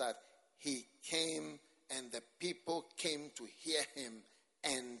us that he came and the people came to hear him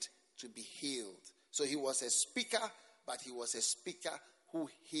and to be healed. So he was a speaker, but he was a speaker who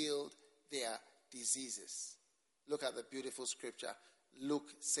healed their diseases. Look at the beautiful scripture.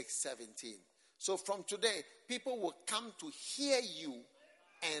 Luke 6:17. So from today, people will come to hear you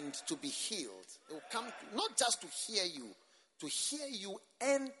and to be healed. They will come not just to hear you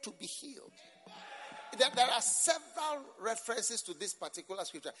and to be healed. There are several references to this particular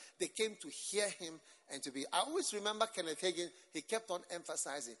scripture. They came to hear him and to be. I always remember Kenneth Hagin. He kept on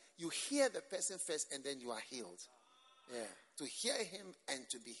emphasizing, you hear the person first and then you are healed. Yeah. To hear him and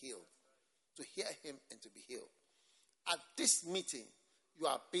to be healed. To hear him and to be healed. At this meeting, you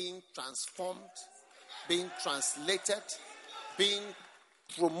are being transformed, being translated, being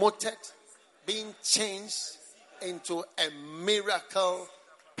promoted, being changed into a miracle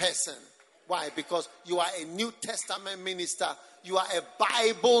person. Why? Because you are a New Testament minister. You are a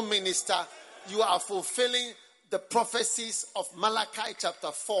Bible minister. You are fulfilling the prophecies of Malachi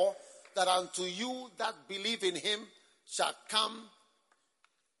chapter 4, that unto you that believe in him shall come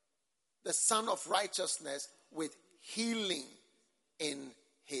the Son of Righteousness with healing in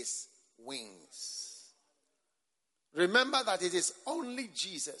his wings. Remember that it is only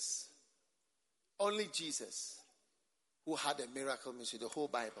Jesus who had a miracle ministry, the whole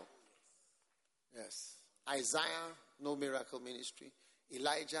Bible. Yes. Isaiah, no miracle ministry.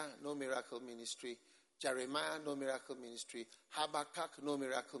 Elijah, no miracle ministry. Jeremiah, no miracle ministry. Habakkuk, no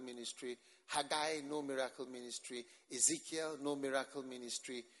miracle ministry. Haggai, no miracle ministry. Ezekiel, no miracle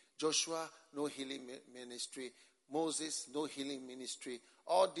ministry. Joshua, no healing ministry. Moses, no healing ministry.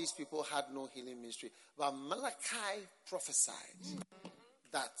 All these people had no healing ministry. But Malachi prophesied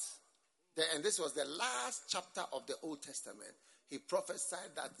that, and this was the last chapter of the Old Testament. He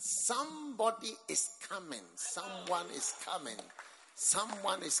prophesied that somebody is coming. Someone is coming.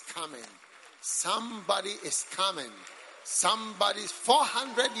 Someone is coming. Somebody is coming. Somebody,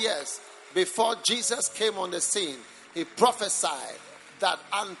 400 years before Jesus came on the scene, he prophesied that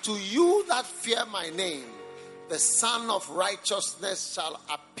unto you that fear my name, the Son of Righteousness shall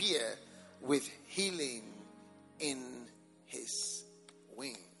appear with healing in his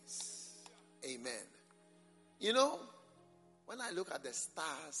wings. Amen. You know, when I look at the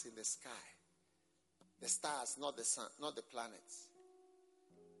stars in the sky, the stars, not the sun, not the planets.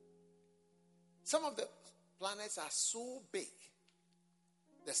 Some of the planets are so big,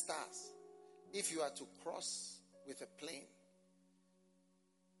 the stars. If you are to cross with a plane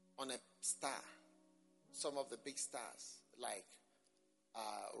on a star, some of the big stars like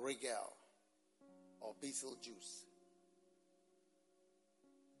Rigel or Betelgeuse,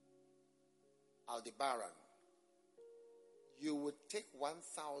 Aldebaran, you would take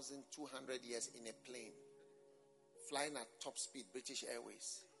 1,200 years in a plane, flying at top speed, British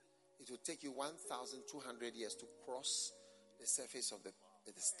Airways. It would take you 1,200 years to cross the surface of the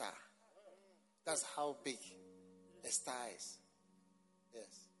star. That's how big a star is.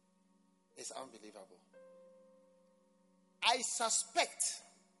 Yes. It's unbelievable. I suspect,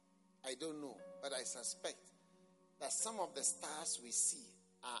 I don't know, but I suspect that some of the stars we see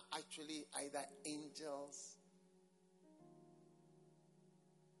are actually either angels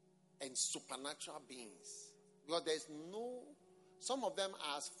and supernatural beings. Because there's some of them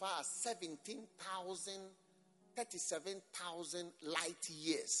are as far as 37,000 light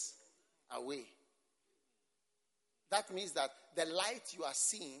years away. That means that the light you are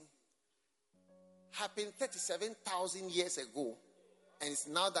seeing happened 37,000 years ago, and it's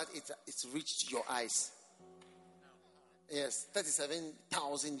now that it's reached your eyes. Yes,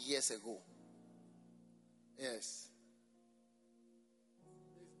 37,000 years ago. Yes.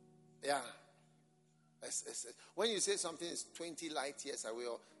 Yeah. When you say something is 20 light years away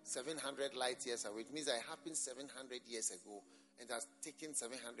or 700 light years away, it means that it happened 700 years ago, and it has taken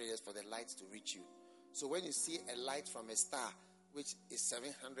 700 years for the light to reach you. So when you see a light from a star, which is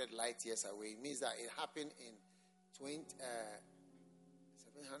 700 light years away, it means that it happened in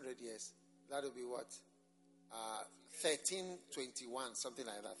 700 years. That will be what? 1321, something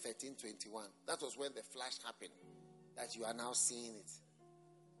like that. 1321. That was when the flash happened, that you are now seeing it.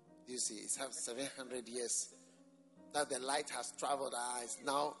 You see, it's 700 years that the light has traveled. It's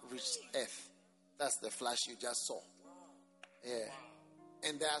now reached Earth. That's the flash you just saw. Yeah.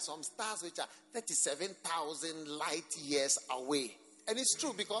 And there are some stars which are 37,000 light years away. And it's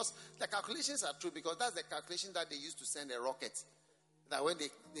true because the calculations are true, because that's the calculation that they used to send a rocket. That when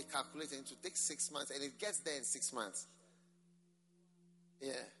they calculate it, to take 6 months, and it gets there in 6 months.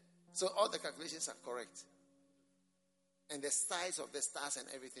 Yeah. So all the calculations are correct. And the size of the stars and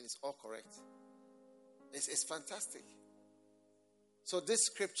everything is all correct. It's fantastic. So this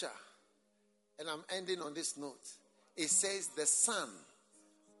scripture, and I'm ending on this note, it says the Son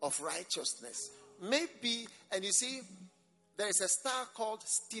of Righteousness. Maybe, and you see, there is a star called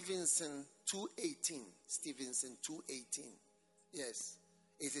Stevenson 218. Stevenson 218. Yes.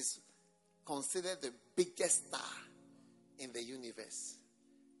 It is considered the biggest star in the universe.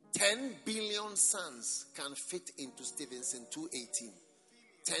 10 billion suns can fit into Stevenson 218.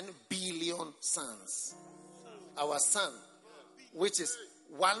 10 billion suns. Our sun, which is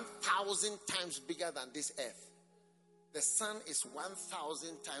 1,000 times bigger than this earth. The sun is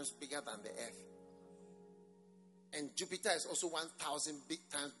 1,000 times bigger than the earth. And Jupiter is also 1,000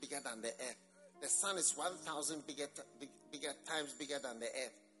 times bigger than the earth. The sun is 1,000 times bigger than the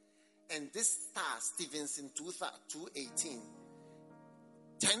earth. And this star, Stevenson 218,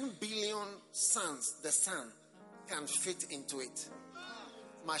 10 billion suns, the sun, can fit into it.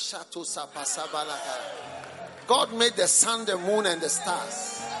 God made the sun, the moon, and the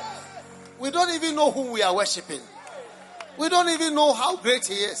stars. We don't even know whom we are worshiping. We don't even know how great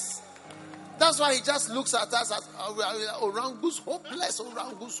he is. That's why he just looks at us as orangus, hopeless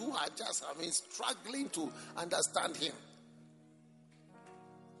orangus who are just struggling to understand him.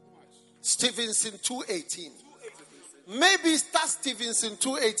 Stevenson 2:18. Maybe Star Stevenson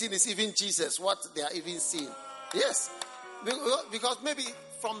 2:18 is even Jesus, what they are even seeing. Yes. Because maybe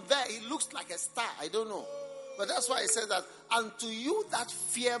from there it looks like a star. I don't know. But that's why it says that, unto you that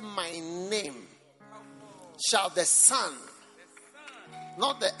fear my name shall the Son,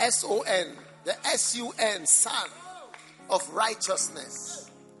 not the S-O-N, the S-U-N, Son of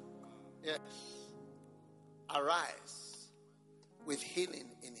righteousness, yes, arise with healing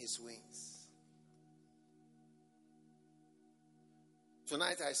in his wings.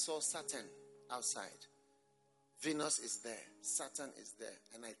 Tonight I saw Saturn outside. Venus is there. Saturn is there.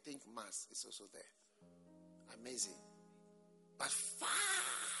 And I think Mars is also there. Amazing. But far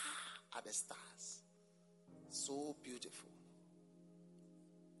are the stars. So beautiful.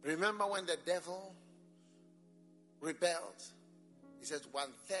 Remember when the devil rebelled? He said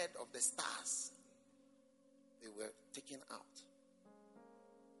 1/3 of the stars, they were taken out.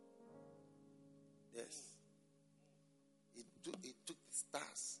 Yes. He took the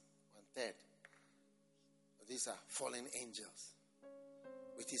stars, 1/3. These are fallen angels.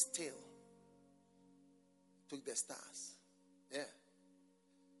 With his tail, took the stars. Yeah.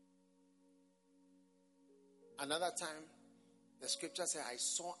 Another time, the scripture says, I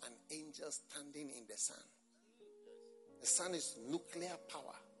saw an angel standing in the sun. The sun is nuclear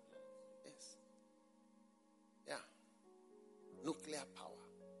power. Yes. Yeah. Nuclear power.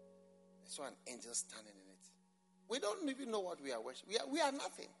 I saw an angel standing in it. We don't even know what we are worshiping. We are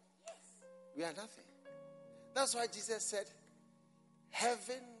nothing. We are nothing. That's why Jesus said,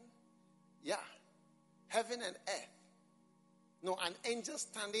 heaven and earth. No, an angel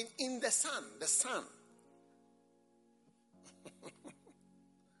standing in the sun. The sun.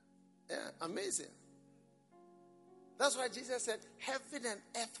 Yeah, amazing. That's why Jesus said, heaven and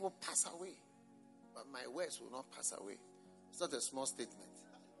earth will pass away, but my words will not pass away. It's not a small statement.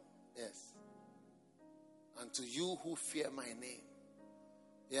 Yes. And to you who fear my name.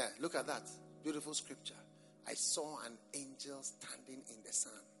 Yeah, look at that. Beautiful scripture. I saw an angel standing in the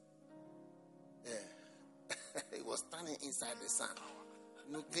sun. Yeah. It was standing inside the sun.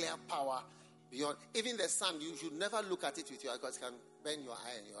 Nuclear power beyond. Even the sun, you should never look at it with your eye because it can burn your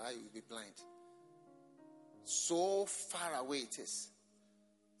eye and your eye will be blind. So far away it is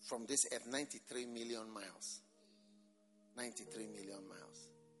from this earth, 93 million miles. 93 million miles.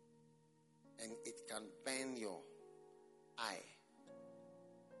 And it can burn your eye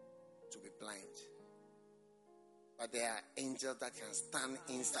to be blind. But there are angels that can stand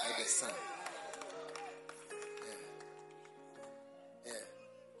inside the sun. Yeah. Yeah.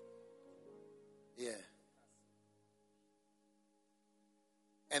 Yeah.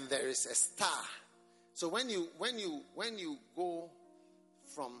 And there is a star. So when you go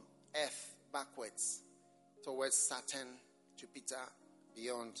from Earth backwards towards Saturn, Jupiter,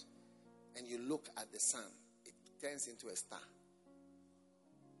 beyond, and you look at the sun, it turns into a star.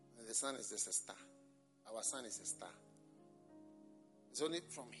 And the sun is just a star. Our sun is a star. It's only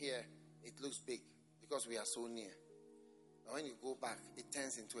from here it looks big because we are so near. But when you go back, it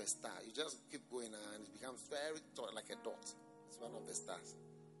turns into a star. You just keep going and it becomes very tall, like a dot. It's one of the stars.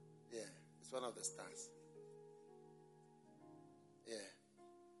 Yeah, it's one of the stars. Yeah.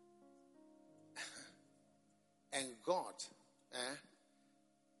 And God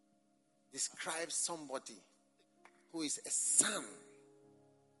describes somebody who is a son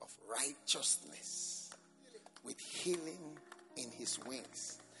of righteousness with healing in his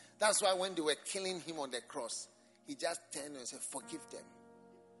wings. That's why when they were killing him on the cross, he just turned and said, forgive them.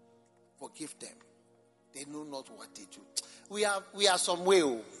 Forgive them. They know not what they do. We are some way.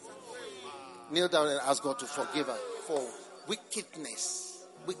 Kneel down and ask God to forgive us for wickedness.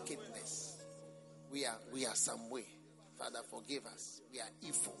 Wickedness. We are some way. Father, forgive us. We are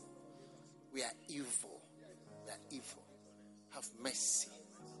evil. We are evil. We are evil. Have mercy.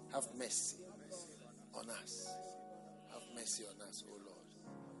 Have mercy on us. Have mercy on us, O Lord.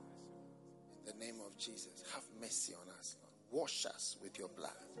 In the name of Jesus, have mercy on us, Lord. Wash us with your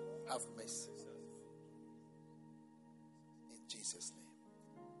blood. Have mercy. In Jesus' name.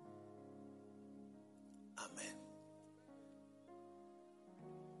 Amen.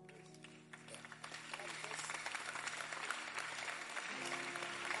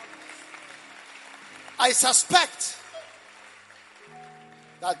 I suspect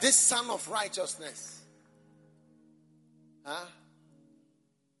that this son of righteousness,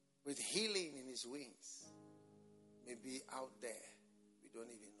 with healing in his wings, may be out there. We don't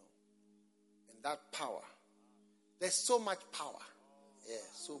even know. that power. There's so much power. Yeah,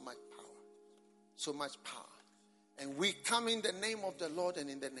 so much power. So much power. And we come in the name of the Lord and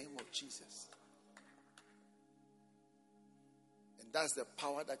in the name of Jesus. And that's the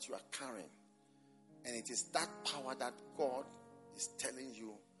power that you are carrying. And it is that power that God is telling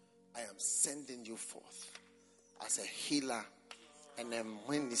you, I am sending you forth as a healer and a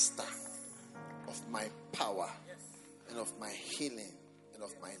minister of my power and of my healing and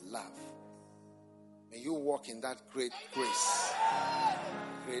of my love. May you walk in that great grace,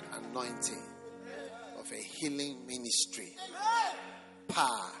 great anointing of a healing ministry,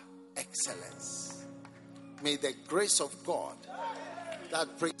 power, excellence. May the grace of God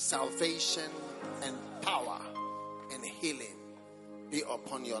that brings salvation and power and healing be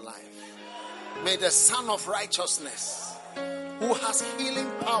upon your life. May the Son of Righteousness, who has healing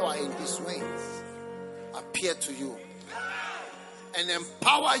power in his wings, appear to you and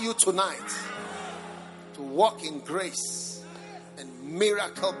empower you tonight to walk in grace and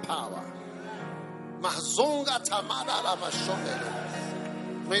miracle power.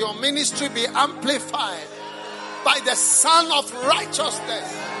 May your ministry be amplified by the Son of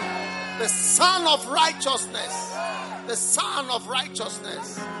Righteousness. The Son of Righteousness. The Son of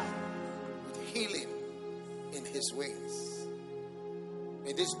Righteousness. With healing in his wings.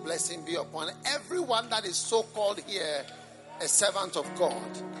 May this blessing be upon everyone that is so called here a servant of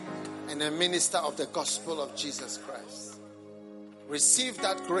God and a minister of the gospel of Jesus Christ. Receive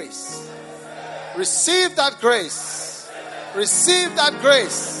that grace. Receive that grace. Receive that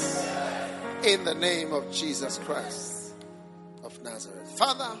grace in the name of Jesus Christ of Nazareth.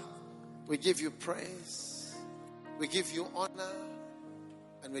 Father, we give you praise. We give you honor.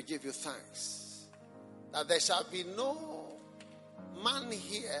 And we give you thanks. That there shall be no man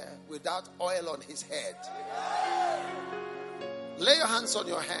here without oil on his head. Lay your hands on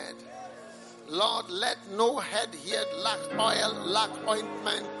your head. Lord, let no head here lack oil, lack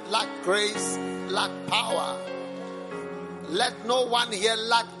ointment, lack grace, lack power. Let no one here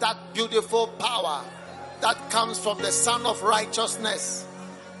lack that beautiful power that comes from the Son of Righteousness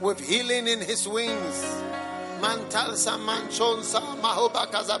with healing in his wings.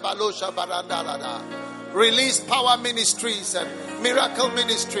 Release power ministries and miracle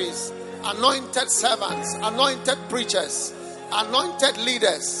ministries, anointed servants, anointed preachers, anointed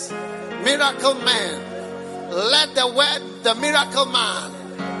leaders, miracle men. Let the word, the miracle man,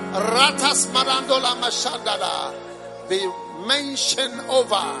 Ratas Marandola Mashadala, be mentioned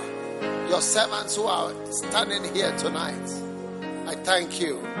over your servants who are standing here tonight. I thank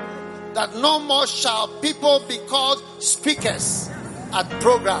you that no more shall people be called speakers at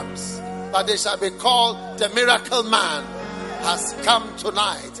programs, but they shall be called the miracle man has come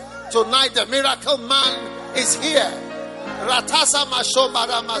tonight. Tonight the miracle man is here. Ratasa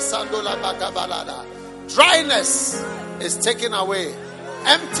Mashobara Masandola Bagabalada. Dryness is taken away.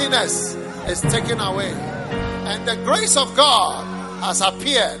 Emptiness is taken away. And the grace of God has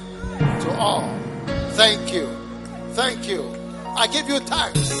appeared to all. Thank you. Thank you. I give you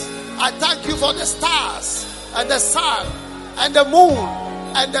thanks. I thank you for the stars and the sun and the moon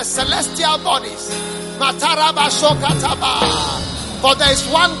and the celestial bodies. For there is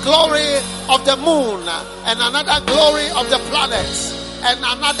one glory of the moon and another glory of the planets and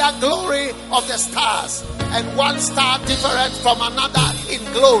another glory of the stars, and one star different from another in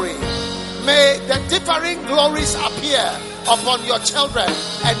glory. May the differing glories appear upon your children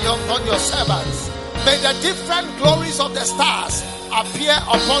and upon your servants. May the different glories of the stars appear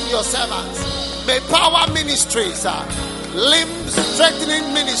upon your servants. May power ministries, limb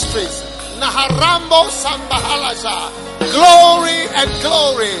strengthening ministries, Naharambo Sambahalaja, glory and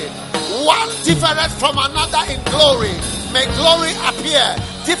glory, one different from another in glory. May glory appear,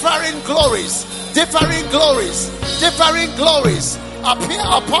 differing glories, differing glories, differing glories appear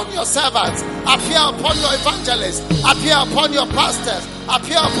upon your servants, appear upon your evangelists, appear upon your pastors,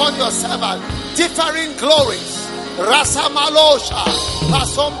 appear upon your servants, differing glories. Rasamalosha,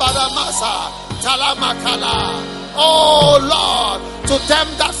 Pasombaramasa, Talamakala. Oh Lord, to them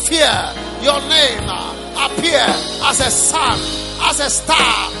that fear your name, appear as a sun, as a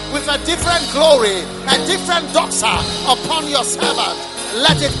star, with a different glory, a different doxa upon your servant.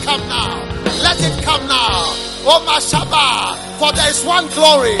 Let it come now. Let it come now. Oh Mashaba, for there is one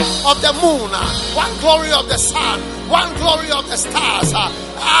glory of the moon, one glory of the sun, one glory of the stars.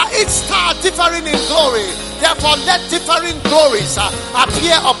 Each star differing in glory. Therefore, let differing glories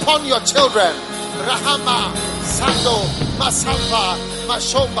appear upon your children. Rahama, Sando, Masamba,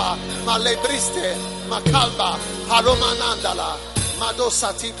 Mashomba, Malebriste, Makalba, Haromanandala,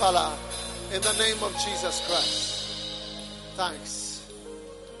 Madosatipala. In the name of Jesus Christ. Thanks.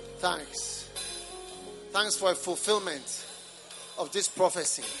 Thanks. Thanks for a fulfillment of this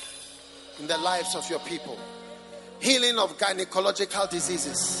prophecy in the lives of your people. Healing of gynecological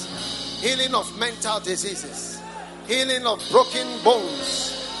diseases, healing of mental diseases, healing of broken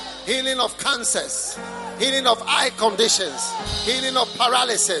bones, healing of cancers, healing of eye conditions, healing of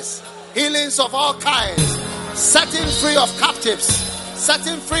paralysis, healings of all kinds, setting free of captives,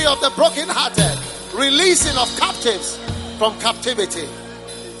 setting free of the brokenhearted, releasing of captives from captivity.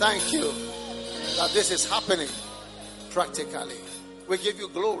 Thank you that this is happening practically. We give you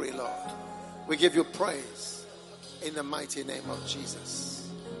glory, Lord. We give you praise in the mighty name of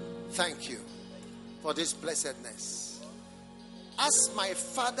Jesus. Thank you for this blessedness. As my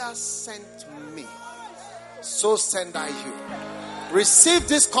Father sent me, so send I you. Receive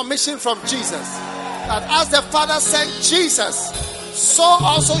this commission from Jesus, that as the Father sent Jesus, so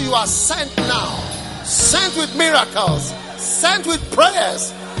also you are sent now. Sent with miracles, sent with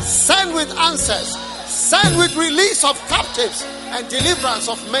prayers, sent with answers, sent with release of captives and deliverance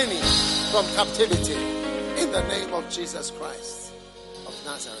of many from captivity. In the name of Jesus Christ of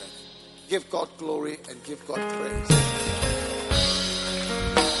Nazareth. Give God glory and give God praise.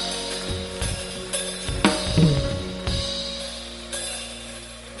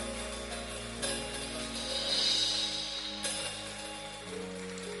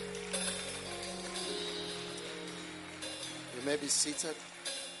 You may be seated.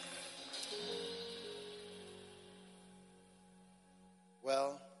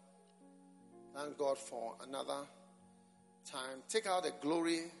 Well, thank God for another time. Take out the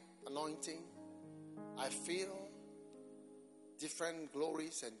glory anointing. I feel different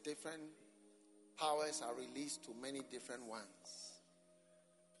glories and different powers are released to many different ones.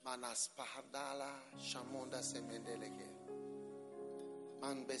 Manas Pahadala Shamonda Semendeleke.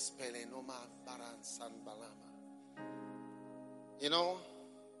 Manbes Pelenoma Baran San Balama. You know,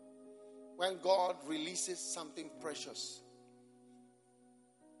 when God releases something precious,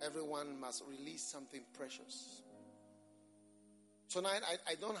 everyone must release something precious. Tonight,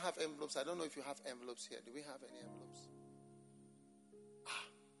 I don't have envelopes. I don't know if you have envelopes here. Do we have any envelopes?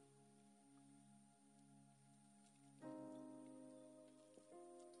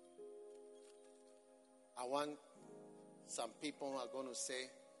 I want some people who are going to say,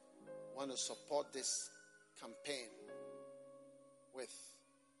 want to support this campaign with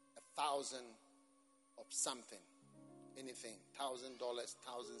 1,000 of something. Anything, $1,000,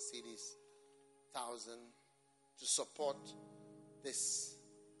 1,000 CDs, 1,000 to support this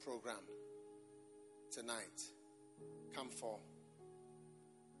program tonight. Come for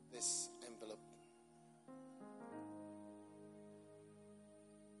this envelope.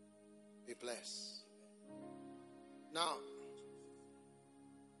 Be blessed. Now,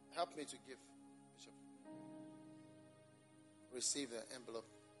 help me to give Bishop. Receive the envelope.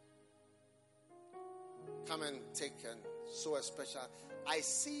 Come and take and sow a special. I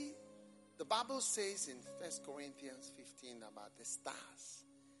see the Bible says in 1 Corinthians 15 about the stars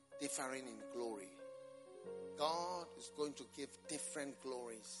differing in glory. God is going to give different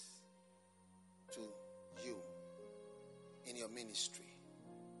glories to you in your ministry.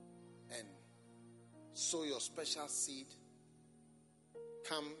 And sow your special seed.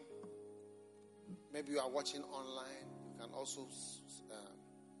 Come. Maybe you are watching online. You can also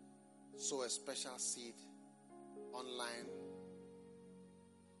sow a special seed online.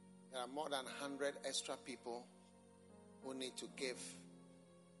 There are more than 100 extra people who need to give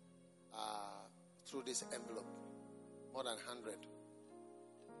through this envelope. More than 100.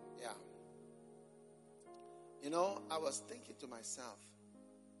 Yeah. You know, I was thinking to myself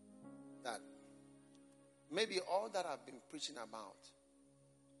that maybe all that I've been preaching about,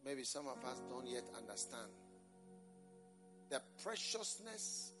 maybe some of us don't yet understand the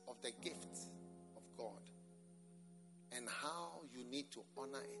preciousness of the gift of God and how you need to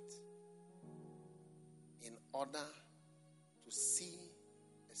honor it in order to see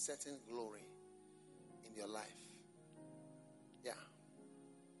a certain glory in your life. Yeah.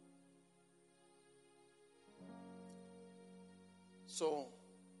 So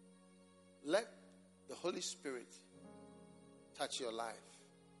let the Holy Spirit touch your life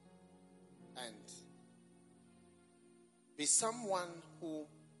and be someone who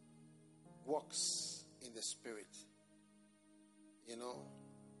walks in the Spirit. You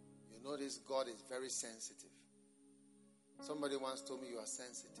notice God is very sensitive. Somebody once told me you are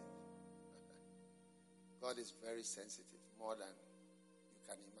sensitive. God is very sensitive, more than you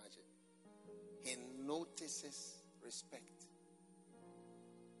can imagine. He notices respect.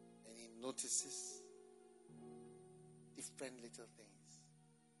 And he notices different little things.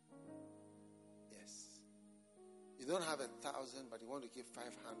 Yes. You don't have 1,000, but you want to give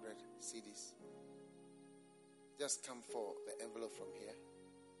 500 CDs. just come for the envelope from here.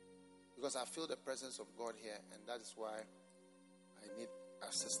 Because I feel the presence of God here, and that is why I need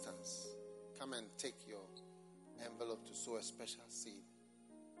assistance. Come and take your envelope to sow a special seed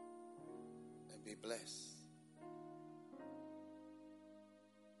and be blessed.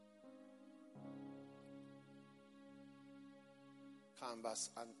 Kambas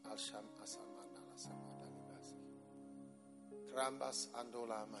and Alsham Asamana Samadalibasi. Krambas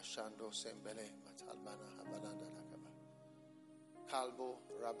Andola Mashando Sembele Matalbana Habalanda Lakaba. Kalbo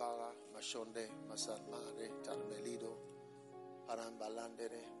Rabala Mashonde Masalmare Talmelido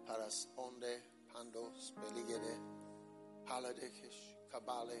Parambalandere Paras Onde Pando Speligede Paladekish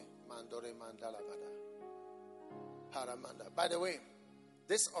Kabale Mandore Mandalabada Paramanda. By the way,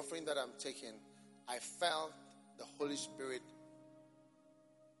 this offering that I'm taking, I felt the Holy Spirit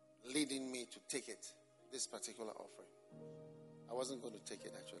leading me to take it, this particular offering. I wasn't going to take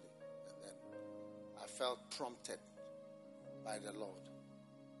it actually. And then I felt prompted by the Lord.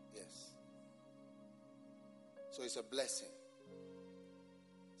 Yes. So it's a blessing.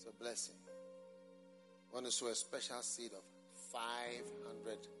 It's a blessing. I want to sow a special seed of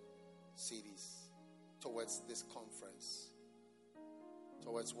 500 CDs towards this conference.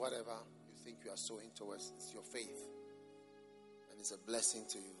 Towards whatever you think you are sowing towards. It's your faith. And it's a blessing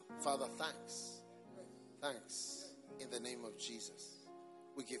to you. Father, thanks. Thanks. In the name of Jesus.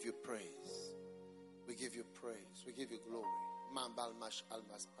 We give you praise. We give you praise. We give you glory. Mambal mash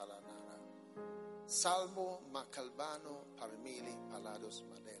almas palanara. Salmo makalbano parmili palados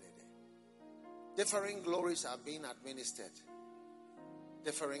maderede. Differing glories are being administered.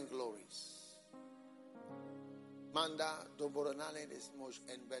 Differing glories. Manda doboronale des moj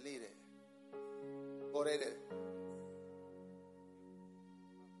enbelire. Borede.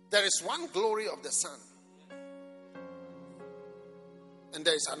 There is one glory of the sun. And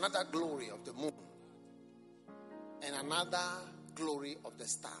there is another glory of the moon. And another glory of the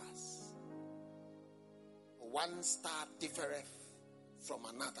stars. One star differeth from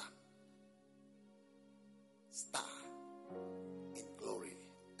another star in glory.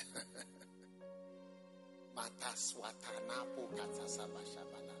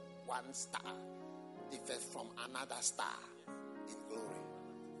 One star differeth from another star in glory.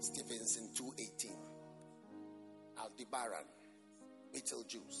 Stevenson 2:18. Aldebaran,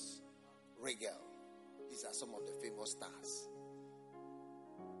 Betelgeuse, Rigel. These are some of the famous stars.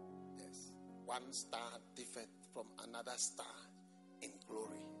 Yes. One star differeth from another star in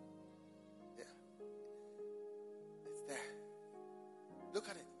glory. Yeah. It's there. Look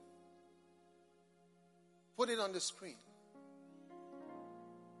at it. Put it on the screen.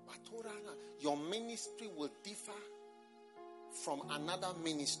 Your ministry will differ from another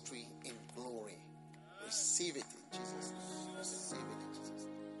ministry in glory. Receive it in Jesus' name. Receive it in Jesus'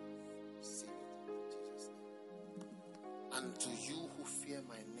 name. Receive it in Jesus' name. And to you who fear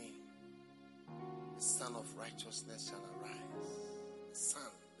my name, the Son of Righteousness shall arise. The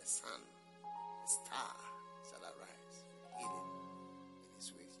sun, the star shall arise. Hidden in his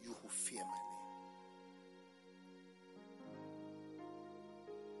ways. You who fear my name.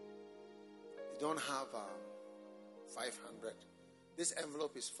 You don't have 500. This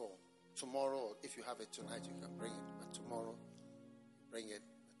envelope is for tomorrow. If you have it tonight, you can bring it. But tomorrow, bring it.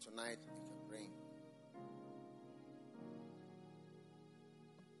 But tonight, you can bring.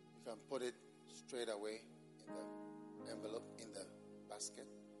 You can put it straight away in the envelope, in the basket.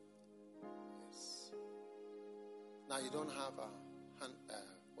 Yes. Now you don't have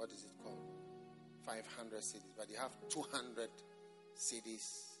what is it called? 500 CDs, but you have 200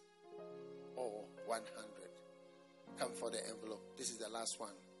 CDs or 100. Come for the envelope. This is the last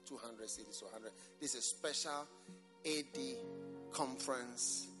one. 200 CDs or 100. This is a special AD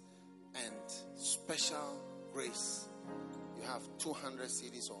conference and special grace. You have 200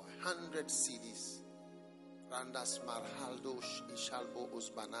 CDs or 100 CDs. Randas Marhaldosh Ishalbo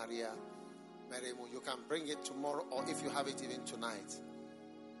Usbanaria Meremu. You can bring it tomorrow, or if you have it even tonight.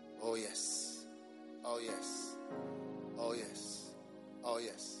 Oh yes. Oh yes. Oh yes. Oh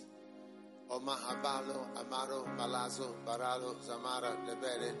yes. Oma Habalo, Amaro, Palazzo, Baralo, Zamara,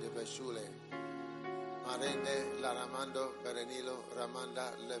 Debere, Debeshule, Marende, Laramando, Berenilo,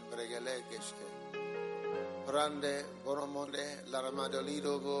 Ramanda, Lembregele, Geshke, Brande, Boromonde,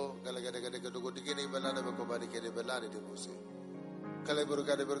 Laramadolido, go, Galagadogo, Digini, Belada, Bocobadi, Beladi, de Busi,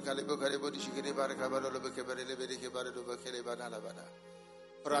 Caliburga, Calibo, Calibo, Shikini, Baracabado, Becabari, Bedicabado, Bacele, Badalabada,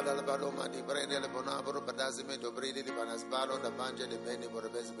 Prada, Baloma, di Brene, Bonabro, Badazime, Dobridi, Banasbaro, the Banja, the Beni,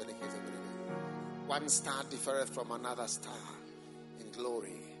 Borabes, Belicate. One star differeth from another star in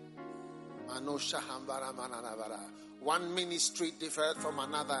glory. One ministry differeth from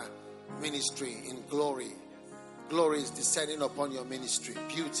another ministry in glory. Glory is descending upon your ministry.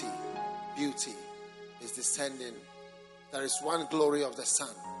 Beauty is descending. There is one glory of the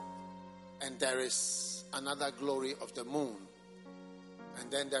sun, and there is another glory of the moon,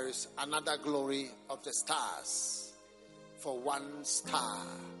 and then there is another glory of the stars. For one star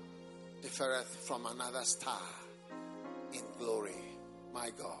differeth from another star in glory. My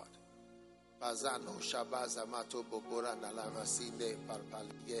God. Bazano shabaza mato bobora nalavasinde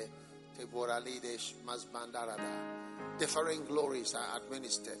parpalige teboralidesh mazbandarada. Differing glories are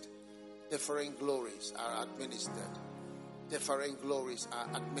administered. Differing glories are administered. Differing glories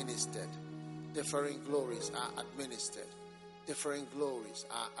are administered. Differing glories are administered. Differing glories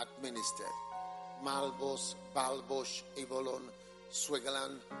are administered. Malbos, Balbosh, Ivolon,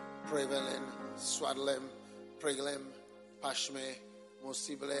 Swigalan, Prevelen, Swadlem, Preglem, Pashme,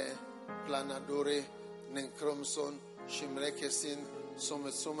 Mosible, Planadore, Nenkromson, Shimrekesin,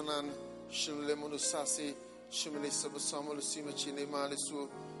 Sometsumanan, Shimlemunusasi, Shimlisabusamul Simachine Malisu,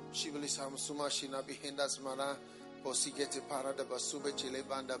 Shibilisam Sumashina Bihendas Mana, Posigete Parada Basube Chile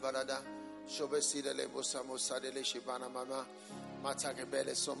Banda Barada, Shobesida Lebosamo Sadele Shibana Mama,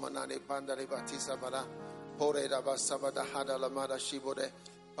 Matakebele Somanane Bandare Batisa Bada, Poreda Basabada Hada Lamada Shibode,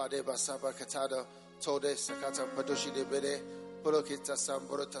 Pade Basaba Katado, Tode Sakata Padoshi de Bede, Polokita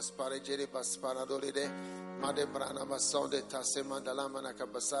Samboro Taspare Jere Baspana Dolide, Made Brana Masonde Tasemandalama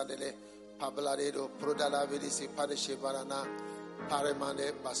Nakabasadele, Pablaredo, Prodala Vidisi Padeshe Barana,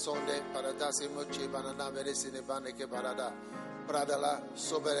 Paremane Basonde, Paradasi Mochi Banana Veresine Baneke Barada, Pradala,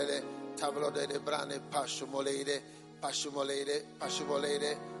 Soberele, Tablo de Brane, Pashumolede, Pashumolede,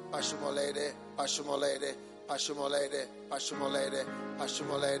 Pashumolede, Pashumolede, Pashumolede, Pashumolede, Pashumolede,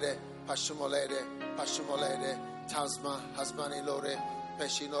 Pashumolede, Pashumolede, Pashumolede, Tasma, Hasbani Lore,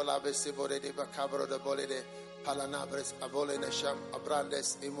 Peshino Labe Sibore de Bacabro de Bolide, Palanabres, Abolene Sham,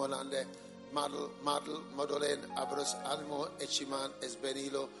 Abrandes, Imolande, Madl, Modolen, Abros, Almo, Echiman,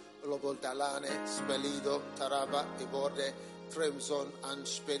 Esbenilo, Lobol Dalane, Spelido, Taraba, Iborde, Tremzon, and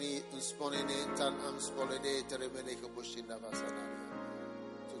Speni, Unsponine, Tan Am Spolede, Teremeneko Bushinda Vasanaria.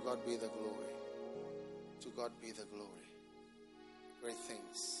 To God be the glory. To God be the glory. Great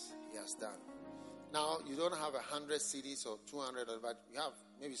things He has done. Now, you don't have 100 CDs or 200, but you have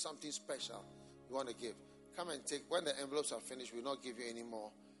maybe something special you want to give. Come and take. When the envelopes are finished, we'll not give you any more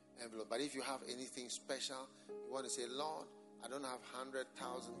envelope. But if you have anything special, you want to say, Lord, I don't have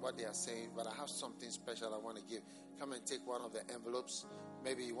 100,000, what they are saying, but I have something special I want to give. Come and take one of the envelopes.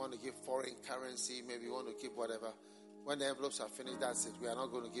 Maybe you want to give foreign currency. Maybe you want to give whatever. When the envelopes are finished, that's it. We are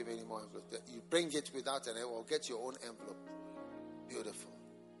not going to give any more envelopes. You bring it without an envelope, or get your own envelope. Beautiful.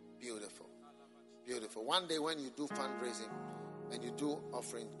 Beautiful. Beautiful. One day when you do fundraising and you do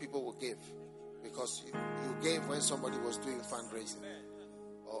offering, people will give. Because you gave when somebody was doing fundraising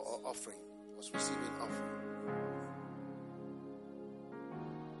or offering, was receiving offering.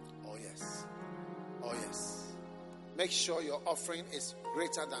 Oh yes. Oh yes. Make sure your offering is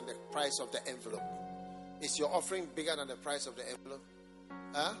greater than the price of the envelope. Is your offering bigger than the price of the envelope?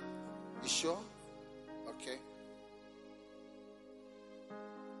 Huh? You sure? Okay.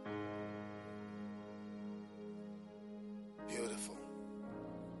 Beautiful.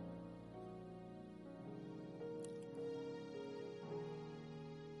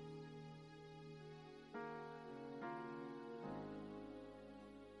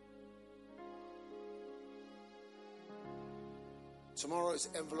 Tomorrow is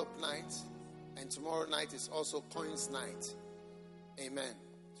envelope night, and tomorrow night is also coins night. Amen.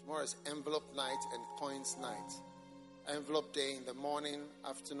 Tomorrow is envelope night and coins night. Envelope day in the morning,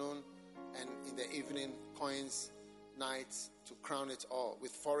 afternoon, and in the evening, coins night to crown it all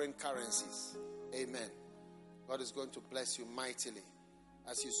with foreign currencies. Amen. God is going to bless you mightily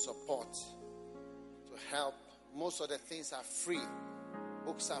as you support to help. Most of the things are free.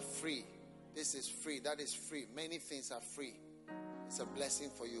 Books are free. This is free. That is free. Many things are free. It's a blessing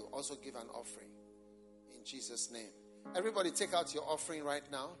for you. Also give an offering in Jesus' name. Everybody take out your offering right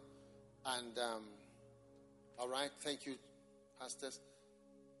now. And all right, thank you, pastors.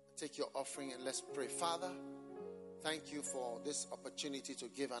 Take your offering and let's pray. Father, thank you for this opportunity to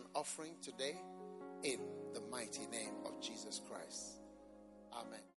give an offering today in the mighty name of Jesus Christ. Amen.